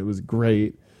comfortable and it was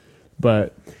great.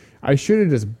 But I should have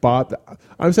just bought.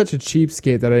 I'm such a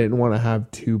cheapskate that I didn't want to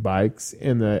have two bikes,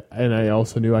 and I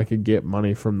also knew I could get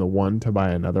money from the one to buy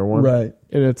another one. Right.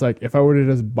 And it's like if I would have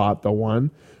just bought the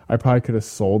one, I probably could have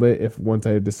sold it if once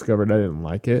I discovered I didn't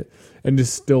like it, and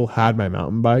just still had my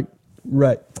mountain bike.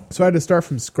 Right. So I had to start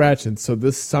from scratch, and so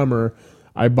this summer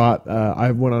I bought.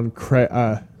 I went on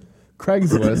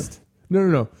Craigslist.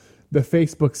 No. The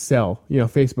Facebook sell,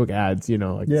 Facebook ads,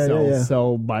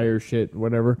 sell, buyer shit,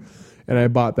 whatever. And I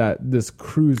bought this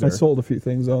cruiser. I sold a few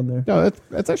things on there. No,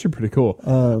 that's actually pretty cool.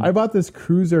 I bought this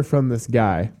cruiser from this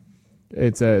guy.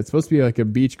 It's supposed to be like a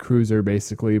beach cruiser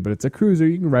basically, but it's a cruiser.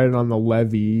 You can ride it on the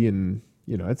levee, and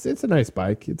it's a nice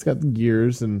bike. It's got the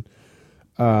gears, and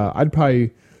I'd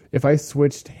probably, if I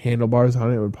switched handlebars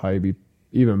on it, it would probably be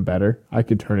even better. I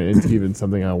could turn it into even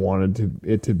something I wanted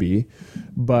it to be.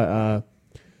 But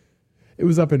it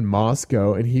was up in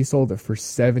Moscow, and he sold it for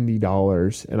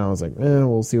 $70. And I was like,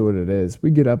 we'll see what it is.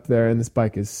 We get up there, and this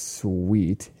bike is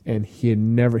sweet. And he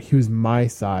was my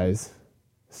size.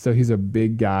 So he's a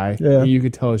big guy. Yeah. And you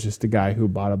could tell it's just a guy who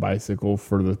bought a bicycle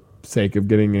for the sake of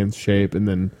getting in shape and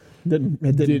then didn't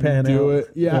pan do out.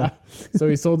 It. Yeah. So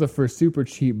he sold it for super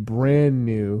cheap, brand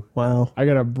new. Wow. I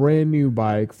got a brand new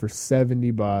bike for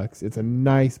 $70. It's a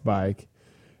nice bike.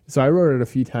 So I rode it a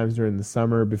few times during the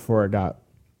summer before it got,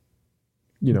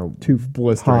 too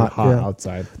blistering hot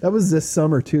outside. That was this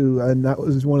summer too, and that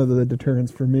was one of the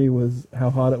deterrents for me was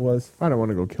how hot it was. I don't want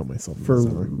to go kill myself for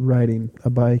riding a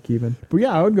bike even. But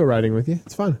yeah, I would go riding with you.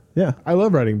 It's fun. Yeah. I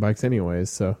love riding bikes anyways,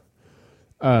 so.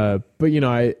 But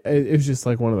it was just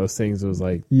like one of those things. It was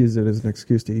like use it as an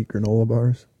excuse to eat granola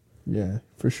bars. Yeah,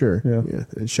 for sure. Yeah.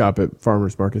 And shop at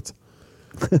farmers markets.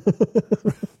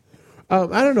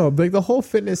 I don't know, like the whole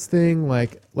fitness thing.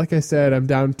 Like I said, I'm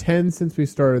down 10 since we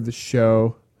started the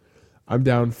show. I'm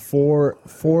down 4.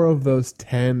 4 of those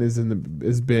 10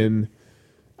 has been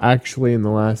actually in the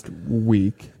last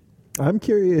week. I'm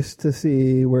curious to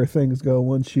see where things go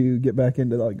once you get back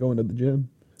into like going to the gym.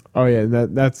 Oh yeah,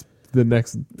 that's the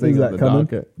next thing on the coming?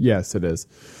 docket. Yes, it is.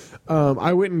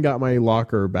 I went and got my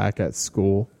locker back at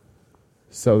school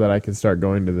so that I can start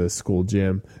going to the school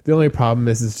gym. The only problem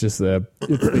is it's just it's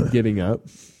the getting up.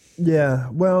 Yeah,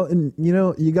 well, and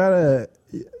you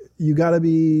gotta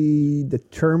be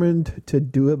determined to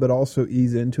do it, but also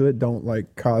ease into it. Don't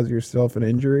like cause yourself an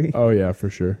injury. Oh yeah, for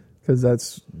sure. Because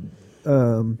that's, I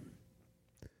don't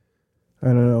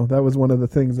know. That was one of the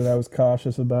things that I was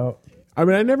cautious about. I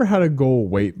mean, I never had a goal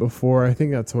weight before. I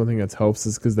think that's one thing that helps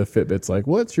is because the Fitbit's like,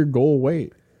 what's your goal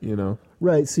weight?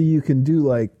 Right. So you can do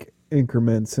like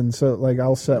increments. And so like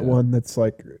I'll set one that's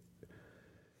like,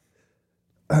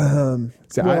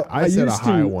 See, I set a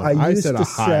high one. I set a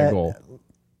high goal.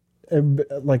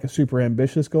 Like a super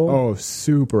ambitious goal. Oh,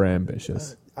 super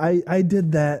ambitious. I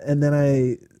did that and then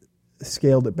I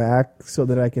scaled it back so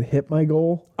that I could hit my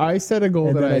goal. I set a goal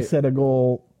and then I set a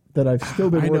goal that I've still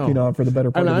been working on for the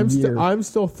better part of the year. I'm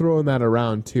still throwing that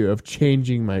around too of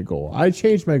changing my goal. I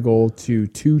changed my goal to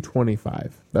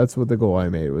 225. That's what the goal I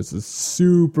made was.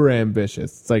 Super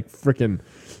ambitious. It's like freaking.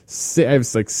 I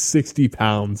was like 60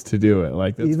 pounds to do it.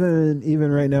 Like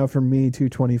even right now for me,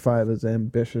 225 is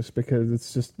ambitious because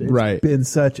it's been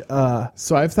such a.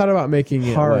 So I've thought about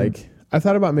making hard. I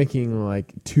thought about making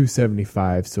like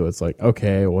 275. So it's like,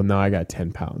 okay, well now I got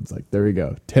 10 pounds. Like there we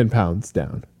go, 10 pounds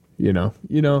down. Yeah.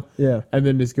 And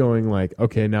then just going like,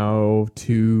 okay, now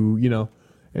to,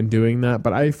 and doing that.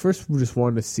 But I first just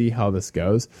wanted to see how this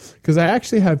goes because I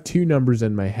actually have two numbers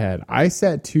in my head. I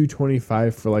set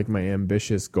 225 for like my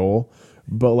ambitious goal.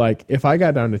 But like if I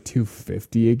got down to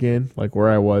 250 again, like where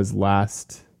I was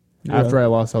after I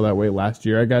lost all that weight last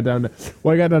year, I got down to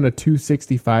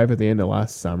 265 at the end of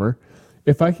last summer.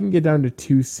 If I can get down to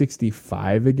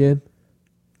 265 again,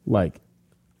 like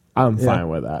I'm fine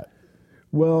with that.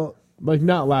 Well, like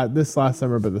not this last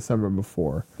summer, but the summer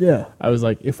before. Yeah. I was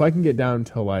like, if I can get down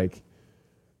to like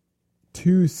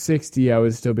 260, I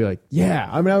would still be like, yeah.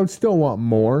 I mean, I would still want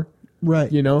more. Right.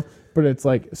 But it's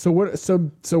like, so what I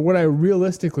should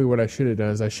have done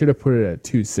is I should have put it at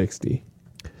 260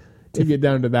 to get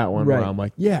down to that one where I'm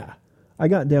like, yeah. I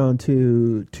got down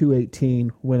to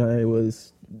 218 when I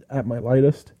was at my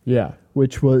lightest. Yeah.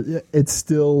 Which it's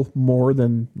still more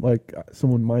than like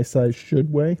someone my size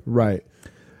should weigh. Right.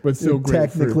 But still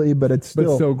great. Technically, but it's still.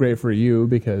 But still great for you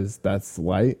because that's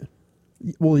light.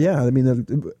 Well, yeah. I mean,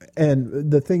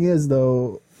 and the thing is,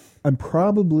 though, I'm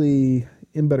probably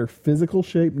in better physical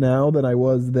shape now than I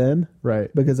was then.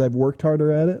 Right. Because I've worked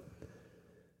harder at it.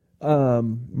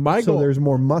 So there's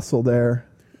more muscle there.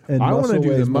 And I want to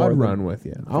do the mud run with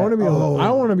you. I want to be able.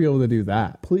 I want to be able to do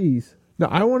that. Please. No,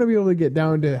 I want to be able to get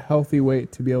down to healthy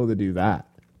weight to be able to do that.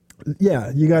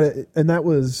 Yeah, you got it. And that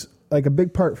was like a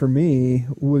big part for me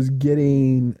was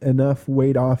getting enough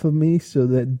weight off of me so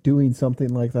that doing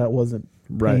something like that wasn't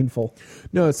painful.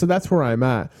 No, so that's where I'm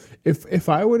at. If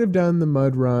I would have done the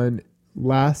mud run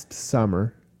last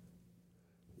summer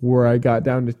where I got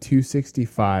down to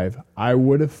 265, I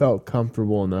would have felt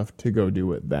comfortable enough to go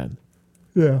do it then.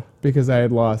 Yeah. Because I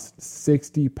had lost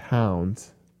 60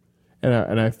 pounds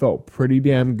and I felt pretty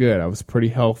damn good. I was pretty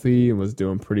healthy and was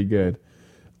doing pretty good.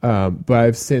 But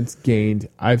I've since gained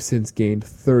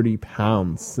 30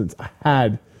 pounds since I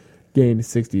had gained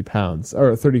 60 pounds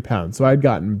or 30 pounds. So I'd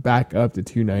gotten back up to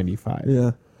 295.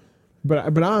 Yeah.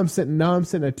 But now I'm sitting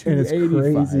at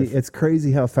 285. And it's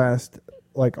crazy how fast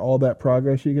like all that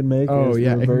progress you can make is it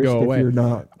can go away if you're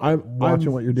not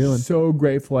watching what you're doing. So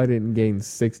grateful I didn't gain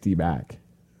 60 back.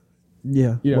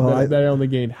 Yeah. That I only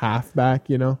gained half back,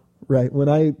 Right. When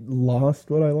I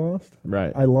lost what I lost,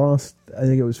 right. I lost, I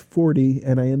think it was 40,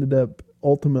 and I ended up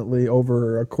ultimately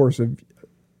over a course of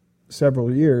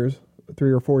several years,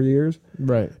 3 or 4 years.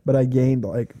 Right. But I gained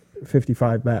like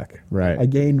 55 back. Right. I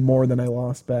gained more than I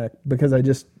lost back because I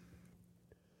just,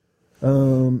 I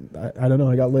don't know,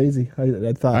 I got lazy.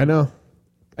 I thought. I know.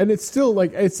 And it's still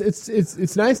like, it's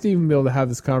nice to even be able to have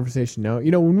this conversation now.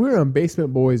 When we were on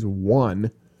Basement Boys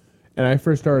 1, and I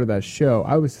first started that show,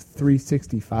 I was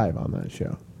 365 on that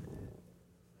show.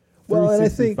 Well, and I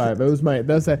think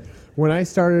when I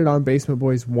started on Basement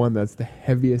Boys 1, that's the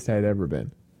heaviest I'd ever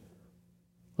been.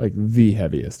 Like the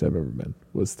heaviest I've ever been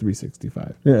was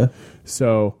 365. Yeah.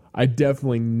 So I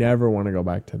definitely never want to go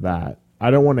back to that.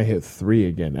 I don't want to hit 3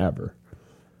 again ever.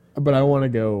 But I want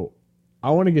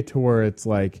to get to where it's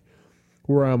like,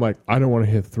 where I'm like, I don't want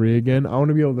to hit 3 again. I want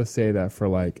to be able to say that for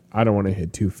like, I don't want to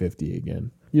hit 250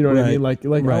 again. You know what I mean? Like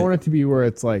right. I want it to be where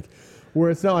it's like, where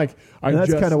it's not like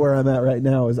that's kind of where I'm at right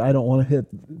now. Is I don't want to hit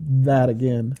that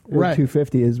again. Right,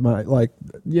 250 is my I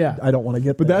don't want to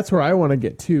get. But that's where I want to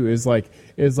get to. Is like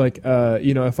if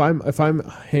I'm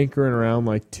hankering around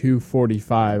like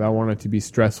 245, I want it to be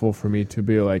stressful for me to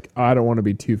be like, I don't want to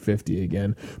be 250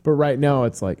 again. But right now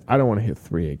it's like I don't want to hit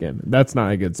 3 again. That's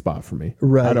not a good spot for me.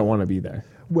 Right. I don't want to be there.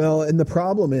 Well, and the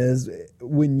problem is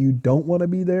when you don't want to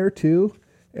be there too.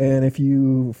 And if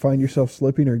you find yourself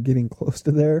slipping or getting close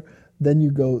to there, then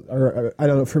you go. Or I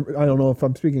don't know if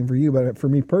I'm speaking for you, but for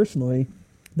me personally,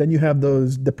 then you have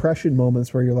those depression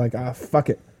moments where you're like, fuck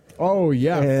it. Oh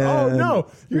yeah. And no,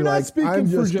 you're not speaking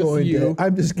for just you.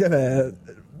 I'm just gonna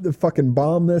fucking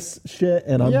bomb this shit,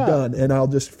 and I'm done, and I'll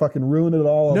just fucking ruin it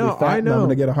all. I'll be fat, I know.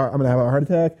 I'm gonna have a heart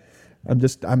attack.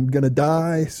 I'm gonna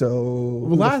die. So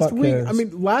last week,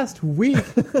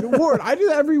 Ward, I do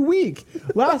that every week.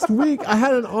 Last week, I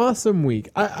had an awesome week.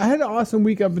 I had an awesome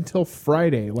week up until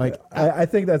Friday. Like I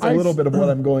think that's a little bit of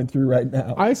what I'm going through right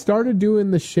now. I started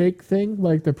doing the shake thing,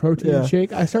 like the protein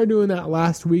shake. I started doing that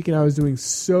last week, and I was doing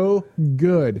so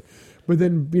good. But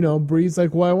then, Bree's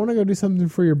like, well, I want to go do something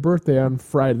for your birthday on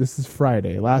Friday. This is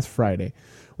Friday, last Friday.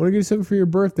 I want to do something for your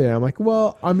birthday. I'm like,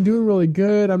 well, I'm doing really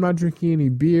good. I'm not drinking any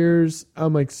beers.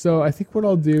 I'm like, so I think what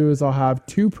I'll do is I'll have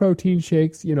 2 protein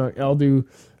shakes. I'll do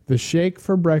the shake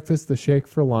for breakfast, the shake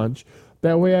for lunch.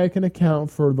 That way I can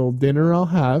account for the dinner I'll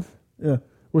have,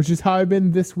 which is how I've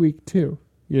been this week too,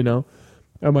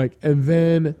 I'm like, and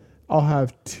then I'll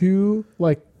have 2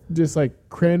 just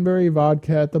cranberry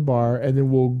vodka at the bar, and then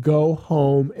we'll go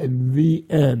home and the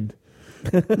end.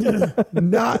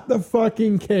 Not the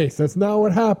fucking case. That's not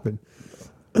what happened.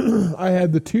 I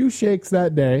had the 2 shakes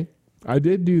that day. I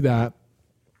did do that.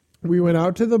 We went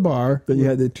out to the bar. But you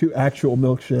had the 2 actual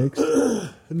milkshakes.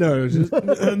 No, it was just I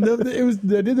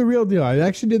did the real deal. I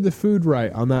actually did the food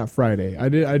right on that Friday. I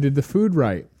did the food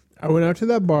right. I went out to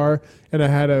that bar and I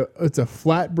had it's a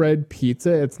flatbread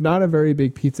pizza. It's not a very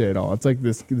big pizza at all. It's like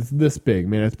this big,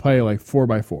 man. It's probably like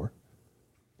 4x4.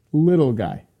 Little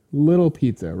guy. Little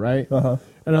pizza, right? Uh-huh.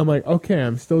 And I'm like, okay,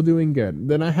 I'm still doing good.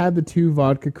 Then I had the 2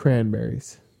 vodka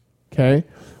cranberries. Okay.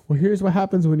 Well, here's what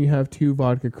happens when you have 2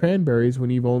 vodka cranberries when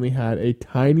you've only had a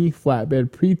tiny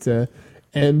flatbed pizza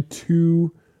and 2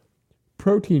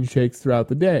 protein shakes throughout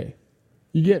the day.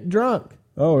 You get drunk.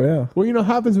 Oh, yeah. Well, you know what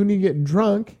happens when you get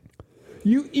drunk?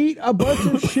 You eat a bunch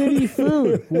of shitty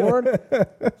food, Ward.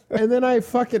 And then I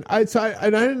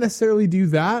didn't necessarily do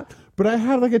that, but I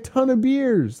had like a ton of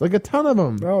beers, like a ton of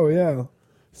them. Oh, yeah.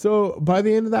 So by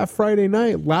the end of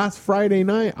that last Friday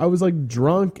night, I was like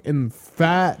drunk and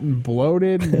fat and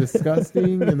bloated and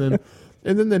disgusting. and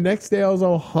then the next day I was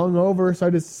all hungover. So I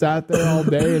just sat there all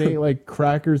day and ate like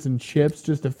crackers and chips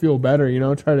just to feel better,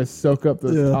 try to soak up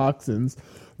those toxins.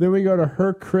 Then we go to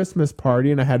her Christmas party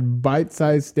and I had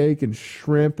bite-sized steak and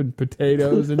shrimp and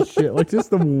potatoes and shit. Like just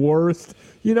the worst,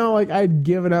 like I'd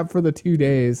given up for the 2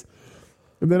 days.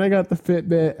 And then I got the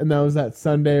Fitbit, and that was that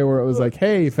Sunday where it was like,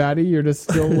 "Hey, fatty, you're just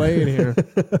still laying here."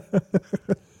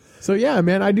 So yeah,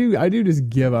 man, I do just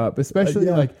give up, especially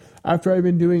like after I've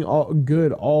been doing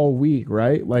all week,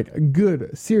 right? Like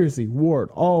good, seriously,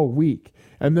 Ward, all week,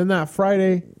 and then that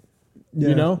Friday.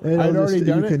 I'd already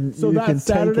done it. So that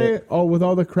Saturday, with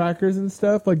all the crackers and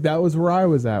stuff, like that was where I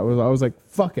was at. I was like,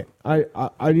 fuck it.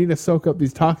 I need to soak up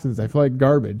these toxins. I feel like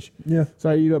garbage. Yeah. So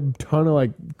I eat a ton of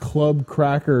like club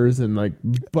crackers and like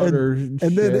butter. And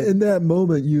then in that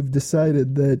moment, you've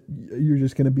decided that you're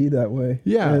just going to be that way.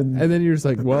 Yeah. And then you're just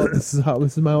like, well, this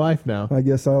is my life now. I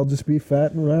guess I'll just be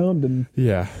fat and round and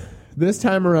This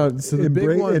time around, so the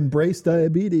big one, embrace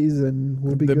diabetes, and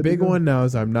we'll be the good. The big one now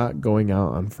is I'm not going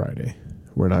out on Friday.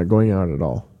 We're not going out at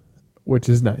all, which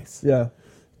is nice. Yeah.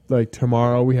 Like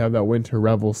tomorrow we have that Winter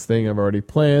Revels thing I've already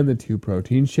planned, the 2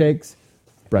 protein shakes,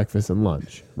 breakfast and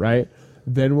lunch, right?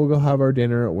 Then we'll go have our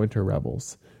dinner at Winter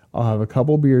Revels. I'll have a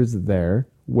couple beers there,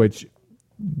 which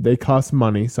they cost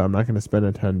money, so I'm not going to spend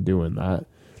a ton doing that.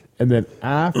 And then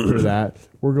after that,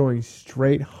 we're going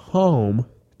straight home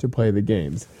to play the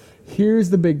games. Here's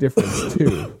the big difference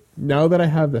too. Now that I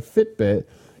have the Fitbit,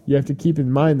 you have to keep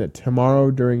in mind that tomorrow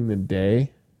during the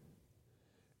day,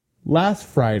 last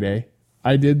Friday,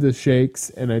 I did the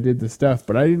shakes and I did the stuff,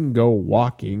 but I didn't go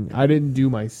walking. I didn't do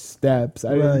my steps.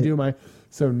 I didn't do my...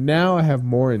 So now I have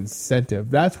more incentive.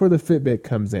 That's where the Fitbit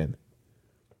comes in.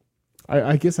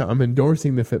 I guess I'm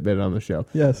endorsing the Fitbit on the show.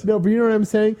 Yes. No, but you know what I'm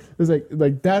saying? It's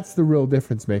like that's the real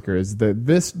difference maker is that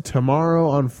this tomorrow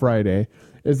on Friday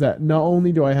is that not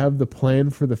only do I have the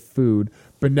plan for the food,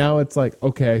 but now it's like,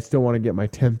 okay, I still want to get my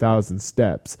 10,000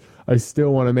 steps. I still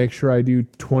want to make sure I do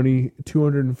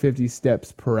 250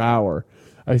 steps per hour.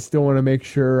 I still want to make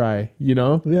sure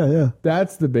Yeah.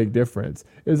 That's the big difference,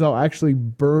 is I'll actually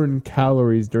burn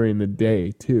calories during the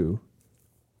day too.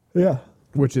 Yeah.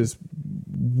 Which is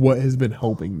what has been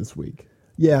helping this week.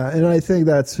 Yeah, and I think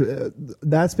that's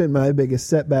been my biggest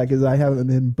setback is I haven't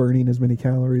been burning as many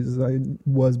calories as I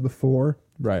was before.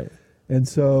 Right. And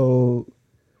so...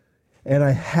 And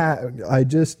I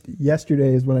just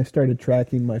yesterday is when I started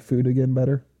tracking my food again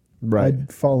better. Right.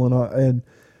 I'd fallen off, and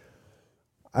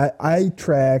I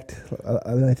tracked,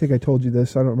 and I think I told you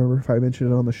this, I don't remember if I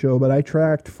mentioned it on the show, but I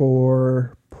tracked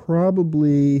for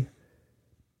probably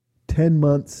 10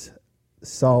 months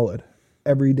solid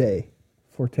every day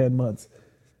for 10 months.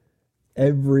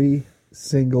 Every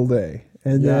single day.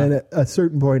 And then at a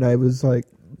certain point I was like,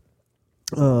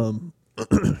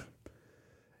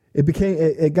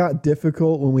 it got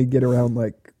difficult when we get around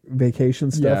like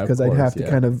vacation stuff because I'd have to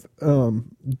kind of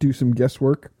do some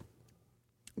guesswork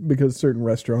because certain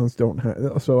restaurants don't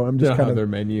have. So I'm just kind of their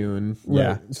menu and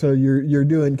So you're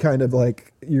doing kind of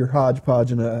like your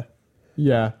hodgepodge and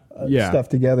stuff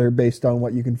together based on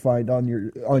what you can find on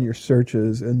your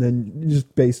searches, and then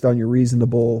just based on your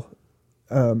reasonable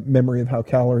memory of how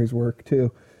calories work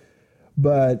too.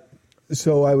 But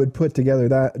so I would put it together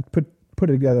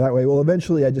that way. Well,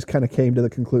 eventually I just kind of came to the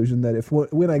conclusion that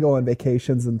when I go on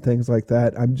vacations and things like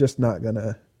that, I'm just not going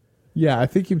to. Yeah, I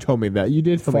think you've told me that. You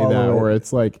did tell me that, where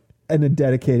it's like in a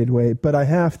dedicated way. But I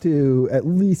have to at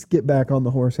least get back on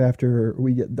the horse after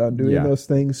we get done doing those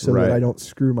things so that I don't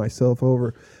screw myself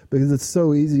over. Because it's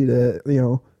so easy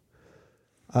to,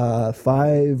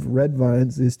 5 red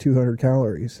vines is 200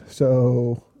 calories.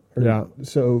 Or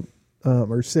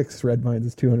 6 red vines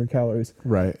is 200 calories.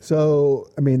 Right. So,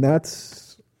 I mean,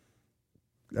 that's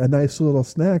a nice little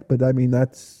snack, but I mean,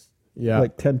 that's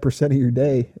like 10% of your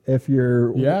day if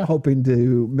you're hoping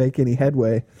to make any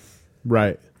headway.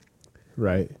 Right.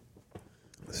 Right.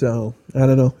 So, I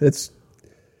don't know. It's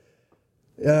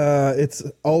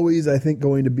always, I think,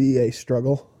 going to be a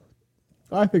struggle.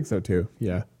 I think so too.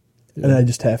 Yeah. And I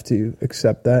just have to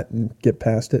accept that and get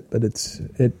past it, but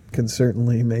it can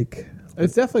certainly make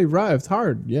It's definitely rough. It's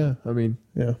hard. Yeah. I mean,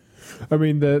 Yeah.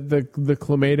 the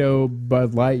Clamato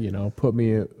Bud Light, put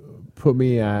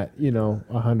me at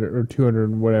 100 or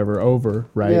 200 whatever over,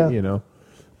 right? Yeah.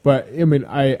 But I mean,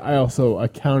 I also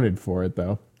accounted for it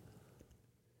though.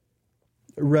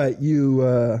 Right. You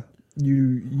I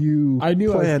knew I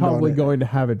was planned probably on it. going to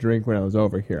have a drink when I was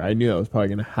over here. I knew that was probably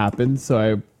going to happen, so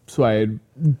I had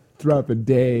throughout the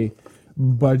day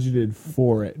budgeted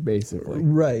for it basically.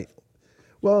 Right.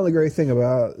 Well, the great thing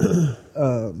about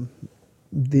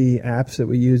the apps that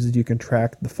we use is you can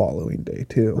track the following day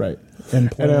too. Right.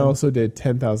 And I also did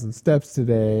 10,000 steps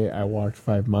today. I walked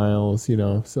 5 miles,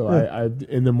 So I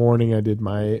in the morning I did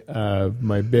my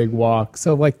my big walk.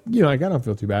 So I don't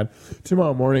feel too bad.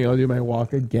 Tomorrow morning I'll do my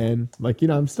walk again.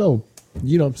 I'm still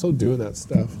doing that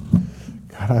stuff.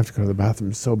 God, I have to go to the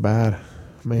bathroom so bad.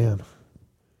 Man.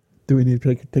 Do we need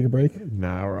to take a break?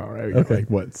 Nah, we're all right. We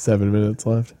got 7 minutes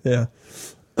left. Yeah.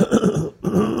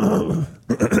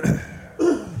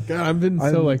 God, I've been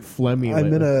so phlegmy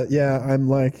lately. I'm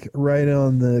right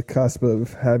on the cusp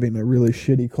of having a really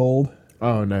shitty cold.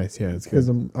 Oh, nice. Yeah, it's good. Because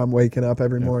I'm waking up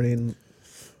every morning.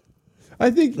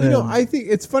 I think, I think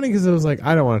it's funny because it was I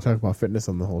don't want to talk about fitness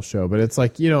on the whole show, but it's but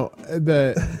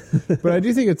I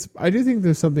do think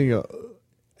there's something,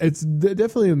 it's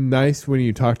definitely nice when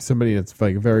you talk to somebody that's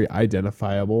very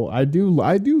identifiable. I do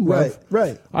love,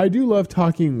 Right. I do love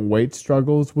talking weight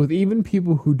struggles with even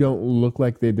people who don't look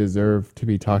like they deserve to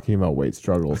be talking about weight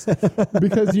struggles.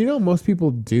 Because, most people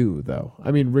do though.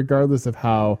 I mean, regardless of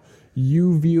how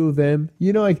you view them,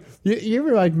 you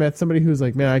ever met somebody who's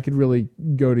man, I could really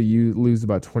go to you lose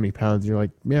about 20 pounds. And you're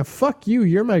like, man, fuck you.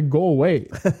 You're my goal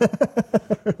weight.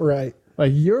 Right.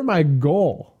 You're my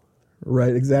goal.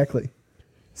 Right. Exactly.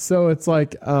 So it's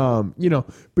but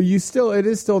it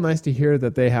is still nice to hear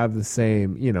that they have the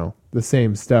same, the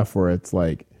same stuff where it's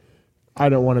I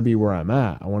don't want to be where I'm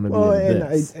at. I want to be in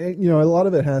this. A lot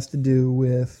of it has to do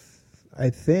with, I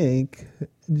think,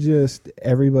 just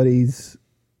everybody's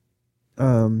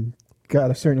got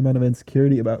a certain amount of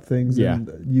insecurity about things. Yeah.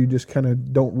 And you just kind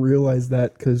of don't realize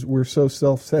that because we're so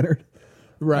self-centered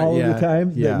all of the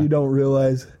time that you don't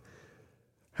realize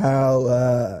how,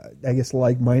 I guess,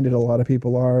 like-minded a lot of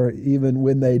people are, even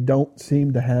when they don't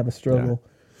seem to have a struggle.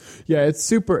 Yeah, it's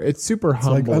super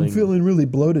humbling. I'm feeling really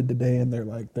bloated today, and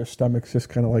their stomach's just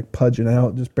kind of pudging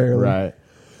out, just barely. Right.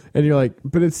 And you're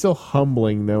but it's still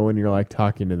humbling though when you're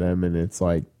talking to them, and it's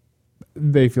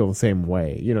they feel the same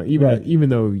way, even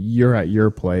though you're at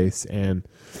your place, and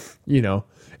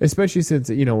especially since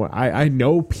I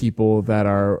know people that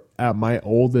are at my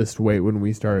oldest weight when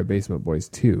we started Basement Boys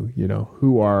too,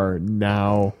 who are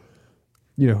now,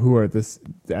 who are at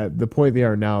the point they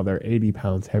are now, they're 80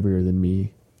 pounds heavier than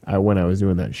me when I was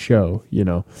doing that show,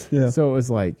 Yeah. So it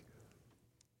was I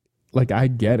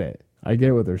get it. I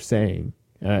get what they're saying.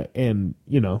 And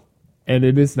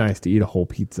it is nice to eat a whole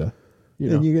pizza.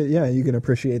 And you can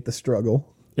appreciate the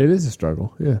struggle. It is a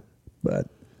struggle. Yeah. But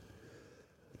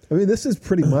I mean, this has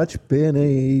pretty much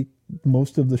been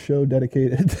most of the show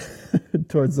dedicated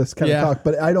towards this kind of talk,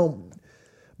 but I don't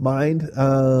mind.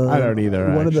 I don't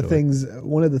either. One of the things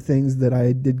that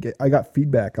I got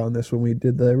feedback on this when we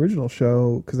did the original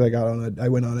show, because I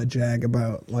went on a jag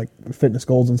about fitness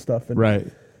goals and stuff, and right.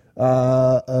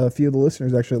 A few of the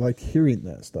listeners actually liked hearing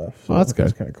that stuff. So that's good.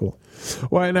 That's kind of cool.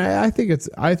 Well, and I think it's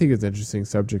interesting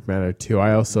subject matter too.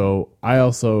 I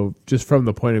also just from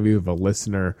the point of view of a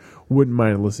listener wouldn't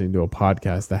mind listening to a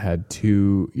podcast that had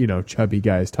two chubby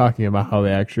guys talking about how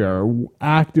they actually are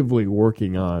actively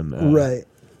working on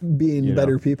being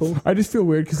better people. I just feel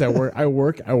weird because I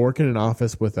work in an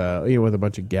office with with a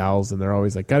bunch of gals, and they're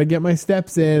always gotta get my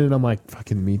steps in, and I'm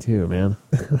fucking me too, man.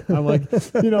 I'm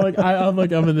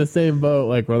I'm in the same boat,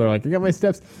 where they're I got my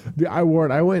steps. Dude, I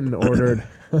went and ordered.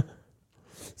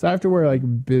 So I have to wear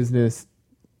business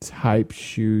type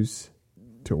shoes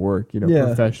to work,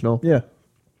 professional. Yeah.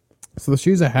 So the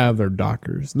shoes I have, they're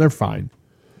Dockers, and they're fine.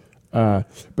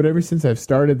 But ever since I've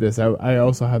started this, I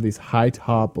also have these high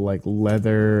top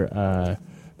leather.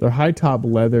 They're high top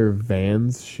leather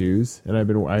Vans shoes, and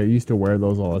I used to wear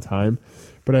those all the time.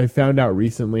 But I found out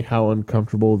recently how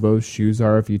uncomfortable those shoes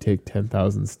are if you take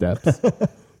 10,000 steps.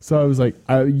 So I was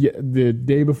the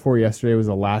day before yesterday was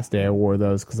the last day I wore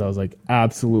those because I was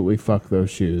absolutely fuck those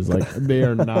shoes. They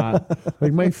are not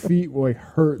my feet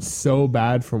hurt so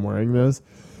bad from wearing those.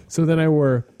 So then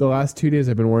the last 2 days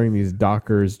I've been wearing these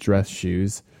Dockers dress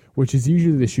shoes, which is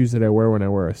usually the shoes that I wear when I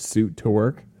wear a suit to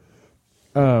work.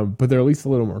 But they're at least a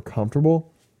little more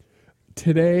comfortable.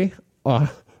 Today,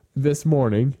 this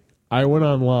morning, I went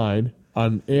online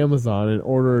on Amazon and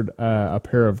ordered a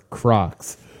pair of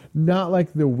Crocs. not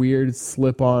like the weird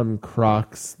slip-on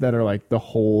Crocs that are like the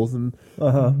holes. And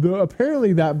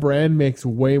apparently that brand makes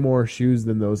way more shoes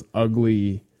than those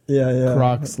ugly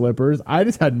Croc slippers. I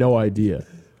just had no idea.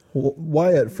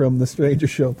 Wyatt from the Stranger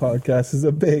Show podcast is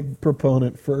a big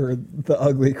proponent for the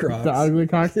ugly Crocs. The ugly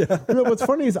Crocs? Yeah. What's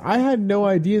funny is I had no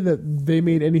idea that they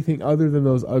made anything other than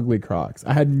those ugly Crocs.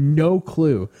 I had no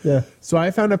clue. Yeah. So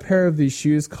I found a pair of these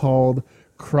shoes called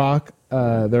Croc.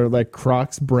 They're like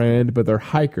Crocs brand, but they're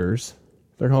hikers.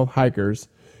 They're called hikers.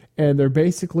 And they're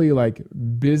basically like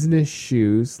business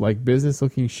shoes, like business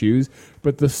looking shoes,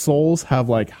 but the soles have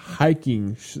like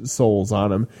hiking soles on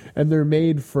them. And they're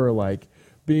made for like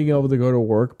being able to go to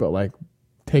work, but like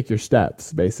take your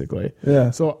steps, basically.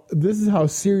 Yeah. So this is how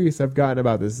serious I've gotten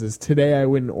about this. Is today I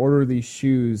went and order these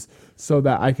shoes so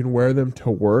that I can wear them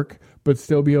to work, but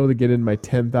still be able to get in my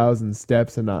 10,000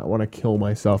 steps and not want to kill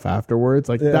myself afterwards.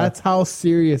 Like that's how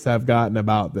serious I've gotten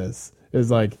about this.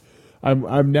 Is like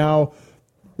I'm now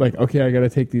like, okay, I got to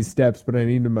take these steps, but I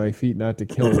need my feet not to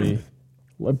kill me.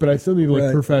 But I still need to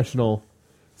look professional.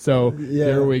 So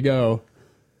there we go.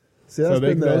 See, so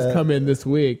those come in this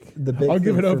week. I'll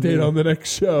give an update on the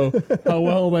next show, how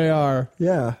well they are.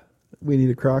 Yeah. We need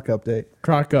a Croc update.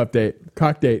 Croc update.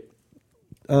 Croc date.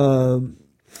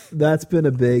 That's been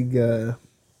a big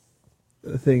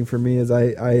thing for me. Is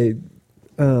I'm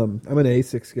an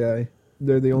Asics guy.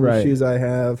 They're the only shoes I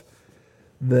have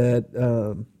that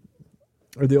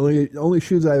are the only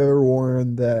shoes I've ever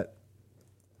worn that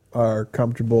are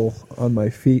comfortable on my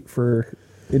feet for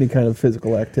any kind of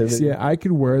physical activity. See, I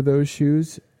can wear those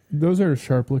shoes. Those are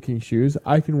sharp-looking shoes.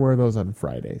 I can wear those on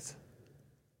Fridays.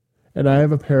 And I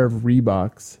have a pair of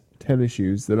Reeboks tennis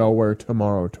shoes that I'll wear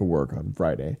tomorrow to work on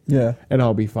Friday. Yeah. And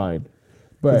I'll be fine.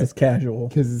 But because it's casual.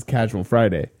 Because it's casual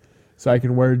Friday. So I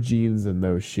can wear jeans and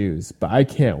those shoes. But I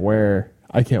can't wear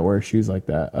shoes like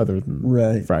that other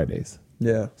than Fridays.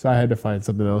 Yeah. So I had to find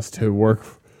something else to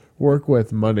work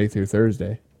with Monday through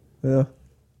Thursday. Yeah.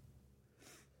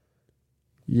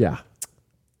 Yeah.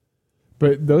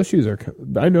 But those shoes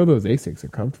I know those Asics are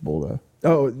comfortable though.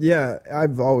 Oh, yeah.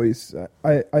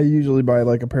 I usually buy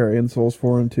like a pair of insoles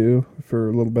for them too, for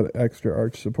a little bit of extra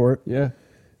arch support. Yeah.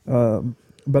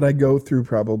 But I go through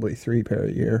probably 3 pair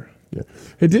a year. Yeah.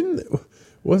 It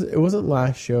wasn't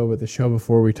last show, but the show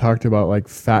before we talked about like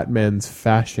fat men's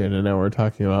fashion, and now we're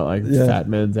talking about like fat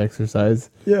men's exercise.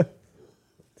 Yeah.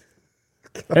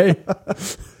 Hey.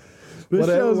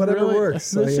 Whatever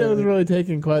works. This show's really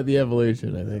taking quite the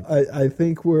evolution, I think. I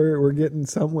think we're getting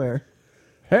somewhere.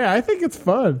 Hey, I think it's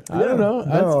fun. I don't know.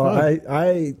 That's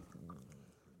fun.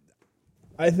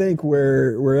 I think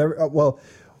wherever. Well,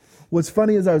 what's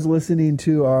funny is I was listening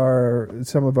to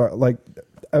some of our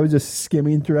I was just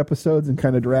skimming through episodes and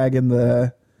kind of dragging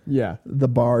the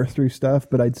bar through stuff,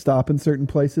 but I'd stop in certain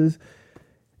places.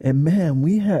 And man,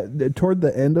 we had toward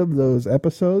the end of those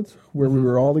episodes where we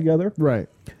were all together. Right.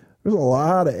 There's a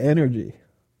lot of energy.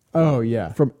 Oh,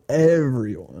 yeah. From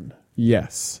everyone.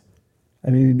 Yes.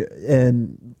 I mean,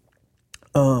 and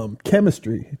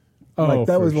chemistry. Oh,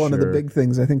 that was one of the big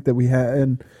things I think that we had.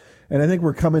 And I think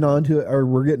we're coming on to it, or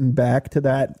we're getting back to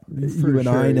that, you and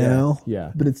I now.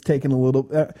 Yeah. But it's taken a little...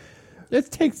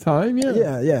 it takes time,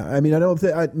 yeah. Yeah. I mean, I don't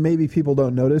think... maybe people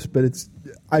don't notice, but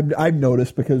I've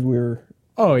noticed because we're...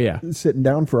 Oh, yeah. Sitting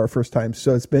down for our first time.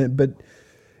 So but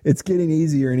it's getting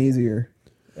easier and easier.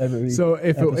 So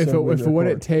if what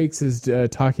it takes is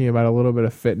talking about a little bit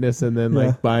of fitness and then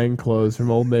like buying clothes from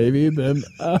Old Navy, then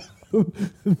I'm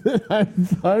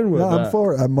fine with that. I'm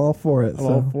for it. I'm all for it. I'm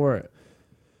all for it.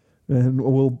 And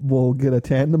we'll get a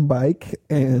tandem bike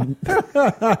and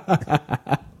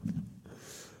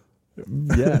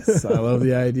yes, I love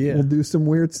the idea. We'll do some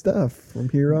weird stuff from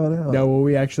here on out. Now, will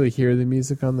we actually hear the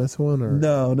music on this one? Or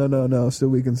no. So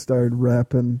we can start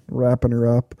wrapping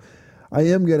her up. I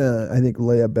am gonna, I think,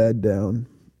 lay a bed down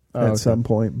at some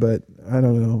point, but I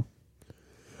don't know.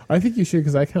 I think you should,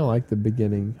 because I kind of like the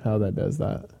beginning, how that does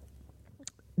that.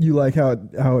 You like how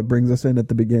it brings us in at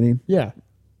the beginning? Yeah.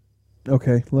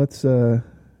 Okay, let's. I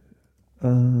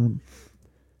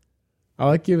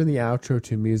like giving the outro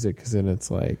to music, because then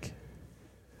it's like,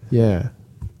 yeah.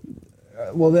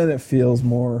 Well, then it feels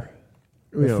more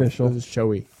official,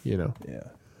 showy. Yeah.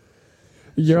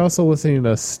 You're also listening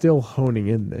to us still honing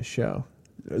in this show.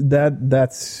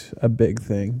 That's a big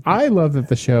thing. I love that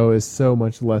the show is so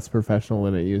much less professional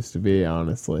than it used to be,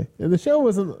 honestly. And the show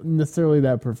wasn't necessarily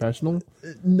that professional.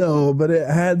 No, but it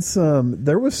had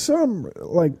there was some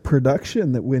like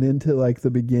production that went into like the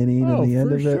beginning and the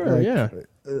end of it. Sure, yeah.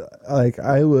 Like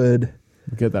I would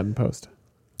get that in post.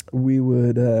 We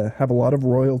would have a lot of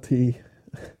royalty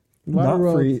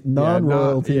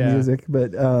non-royalty music,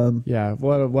 but a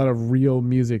lot of real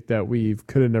music that we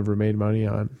could have never made money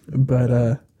on.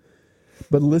 But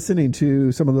listening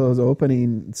to some of those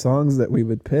opening songs that we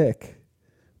would pick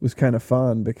was kind of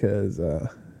fun because I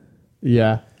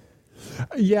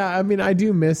mean, I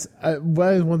do miss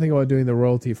one thing about doing the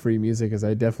royalty-free music is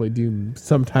I definitely do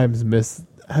sometimes miss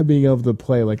being able to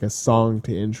play like a song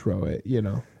to intro it,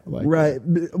 like, right.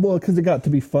 Well, because it got to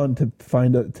be fun to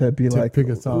find it to be like, pick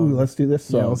a song. Ooh, let's do this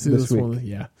song let's do this week. one.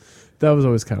 Yeah, that was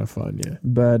always kind of fun. Yeah,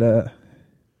 but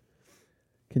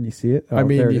can you see it? Oh, I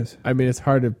mean, there it is. I mean, it's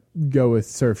hard to go with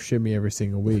Surf Shimmy every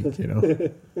single week,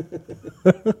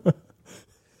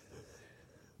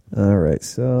 All right,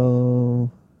 so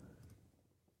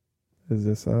is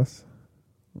this us?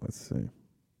 Let's see.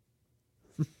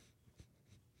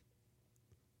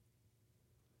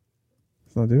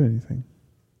 It's not doing anything.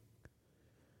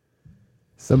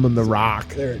 Summon the rock.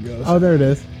 There it goes. Oh, there it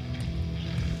is.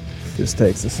 Just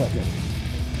takes a second.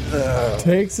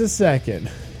 Takes a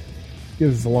second.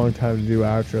 Gives us a long time to do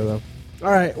outro, though.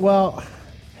 All right, well,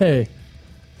 hey,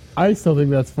 I still think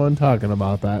that's fun talking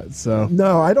about that. So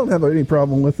No, I don't have any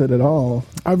problem with it at all.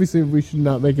 obviously, we should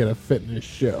not make it a fitness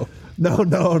show. No.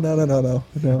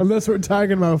 Unless we're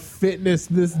talking about fitness,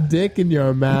 this dick in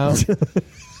your mouth.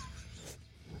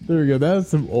 There we go. That's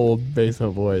some old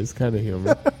Basement Boys kind of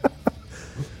humor.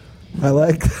 I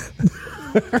like.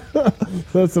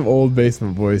 That's some old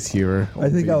Basement Boys humor. I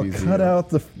think I'll cut out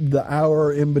the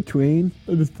hour in between.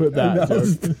 I'll just put that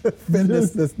joke.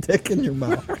 Finish this dick in your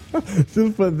mouth.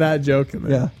 Just put that joke in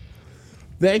there. Yeah.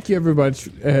 Thank you,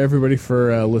 everybody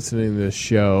for listening to this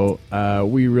show.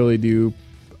 We really do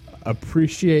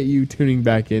appreciate you tuning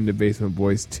back into Basement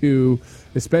Boys 2,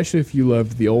 especially if you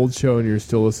loved the old show and you're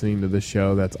still listening to the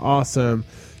show. That's awesome.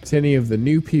 To any of the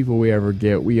new people we ever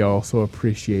get, we also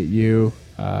appreciate you.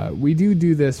 We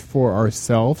do this for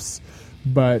ourselves,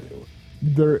 but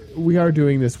we are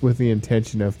doing this with the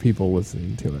intention of people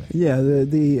listening to it. Yeah,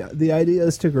 the idea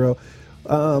is to grow.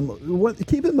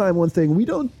 Keep in mind one thing: we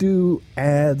don't do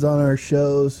ads on our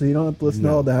shows, so you don't have to listen to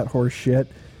all that horse shit.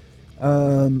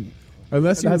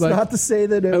 Unless you're not to say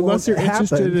that unless you're happen.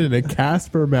 interested in a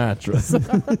Casper mattress.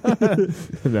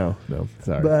 No,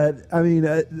 sorry. But I mean,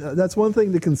 that's one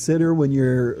thing to consider when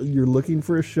you're looking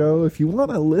for a show. If you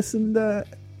want to listen to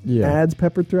ads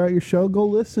peppered throughout your show, go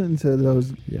listen to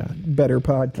those better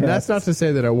podcasts. And that's not to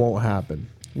say that it won't happen.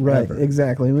 Right, ever,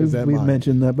 exactly. We've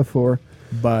mentioned that before.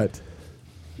 But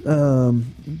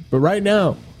right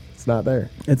now, it's not there.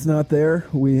 It's not there.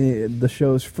 The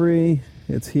show's free.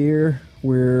 It's here.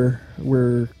 We're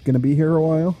going to be here a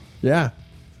while. Yeah.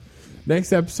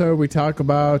 Next episode, we talk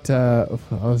about... I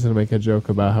was going to make a joke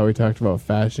about how we talked about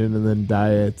fashion and then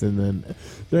diet, and then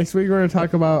next week we're going to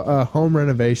talk about home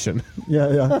renovation.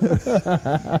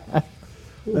 Yeah.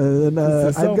 And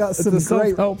I've got some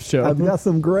self-help show. I've got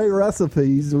some great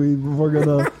recipes. We're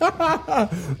gonna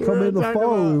come in the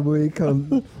following week.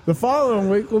 The following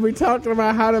week, we'll be talking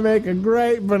about how to make a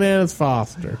great bananas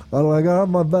Foster. I got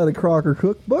my Betty Crocker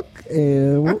cookbook,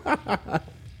 and we're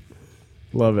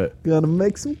love it. Gonna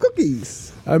make some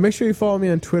cookies. Make sure you follow me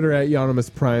on Twitter at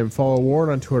Yonimus Prime. Follow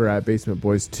Warren on Twitter at Basement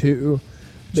Boys 2.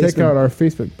 Check out our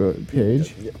Facebook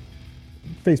page. Yeah.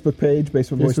 Facebook page,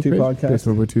 Basement Boys 2 Podcast.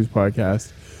 Basement Boys 2's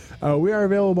podcast. We are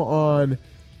available on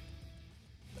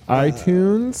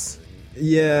iTunes.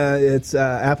 Yeah, it's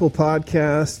Apple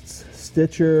Podcasts,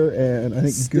 Stitcher, and I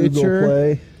think Google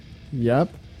Play.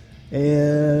 Yep.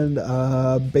 And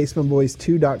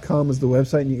basementboys2.com is the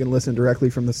website, and you can listen directly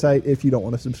from the site if you don't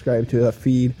want to subscribe to a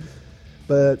feed.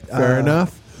 But fair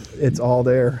enough. It's all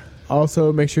there.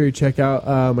 Also, make sure you check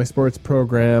out my sports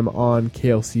program on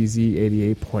KLCZ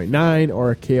 88.9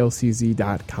 or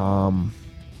KLCZ.com.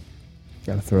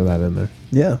 Got to throw that in there.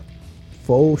 Yeah.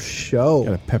 Full show.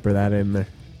 Got to pepper that in there.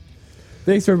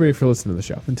 Thanks, everybody, for listening to the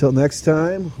show. Until next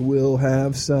time, we'll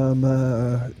have some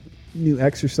new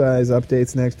exercise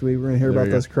updates next week. We're going to hear about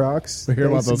those Crocs. We'll hear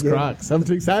about those Crocs. I'm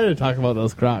too excited to talk about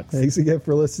those Crocs. Thanks again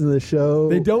for listening to the show.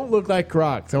 They don't look like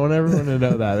Crocs. I want everyone to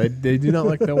know that. They do not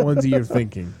look like the ones that you're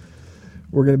thinking.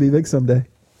 We're going to be big someday.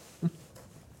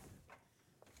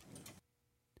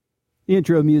 The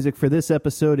intro music for this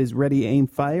episode is Ready, Aim,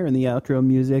 Fire, and the outro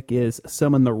music is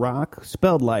Summon the Rock,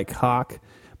 spelled like hawk,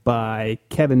 by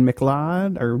Kevin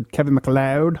MacLeod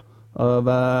of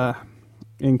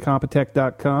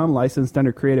Incompetech.com, licensed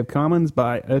under Creative Commons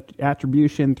by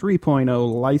Attribution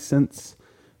 3.0 license,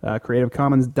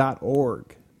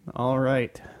 creativecommons.org. All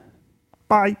right.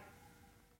 Bye.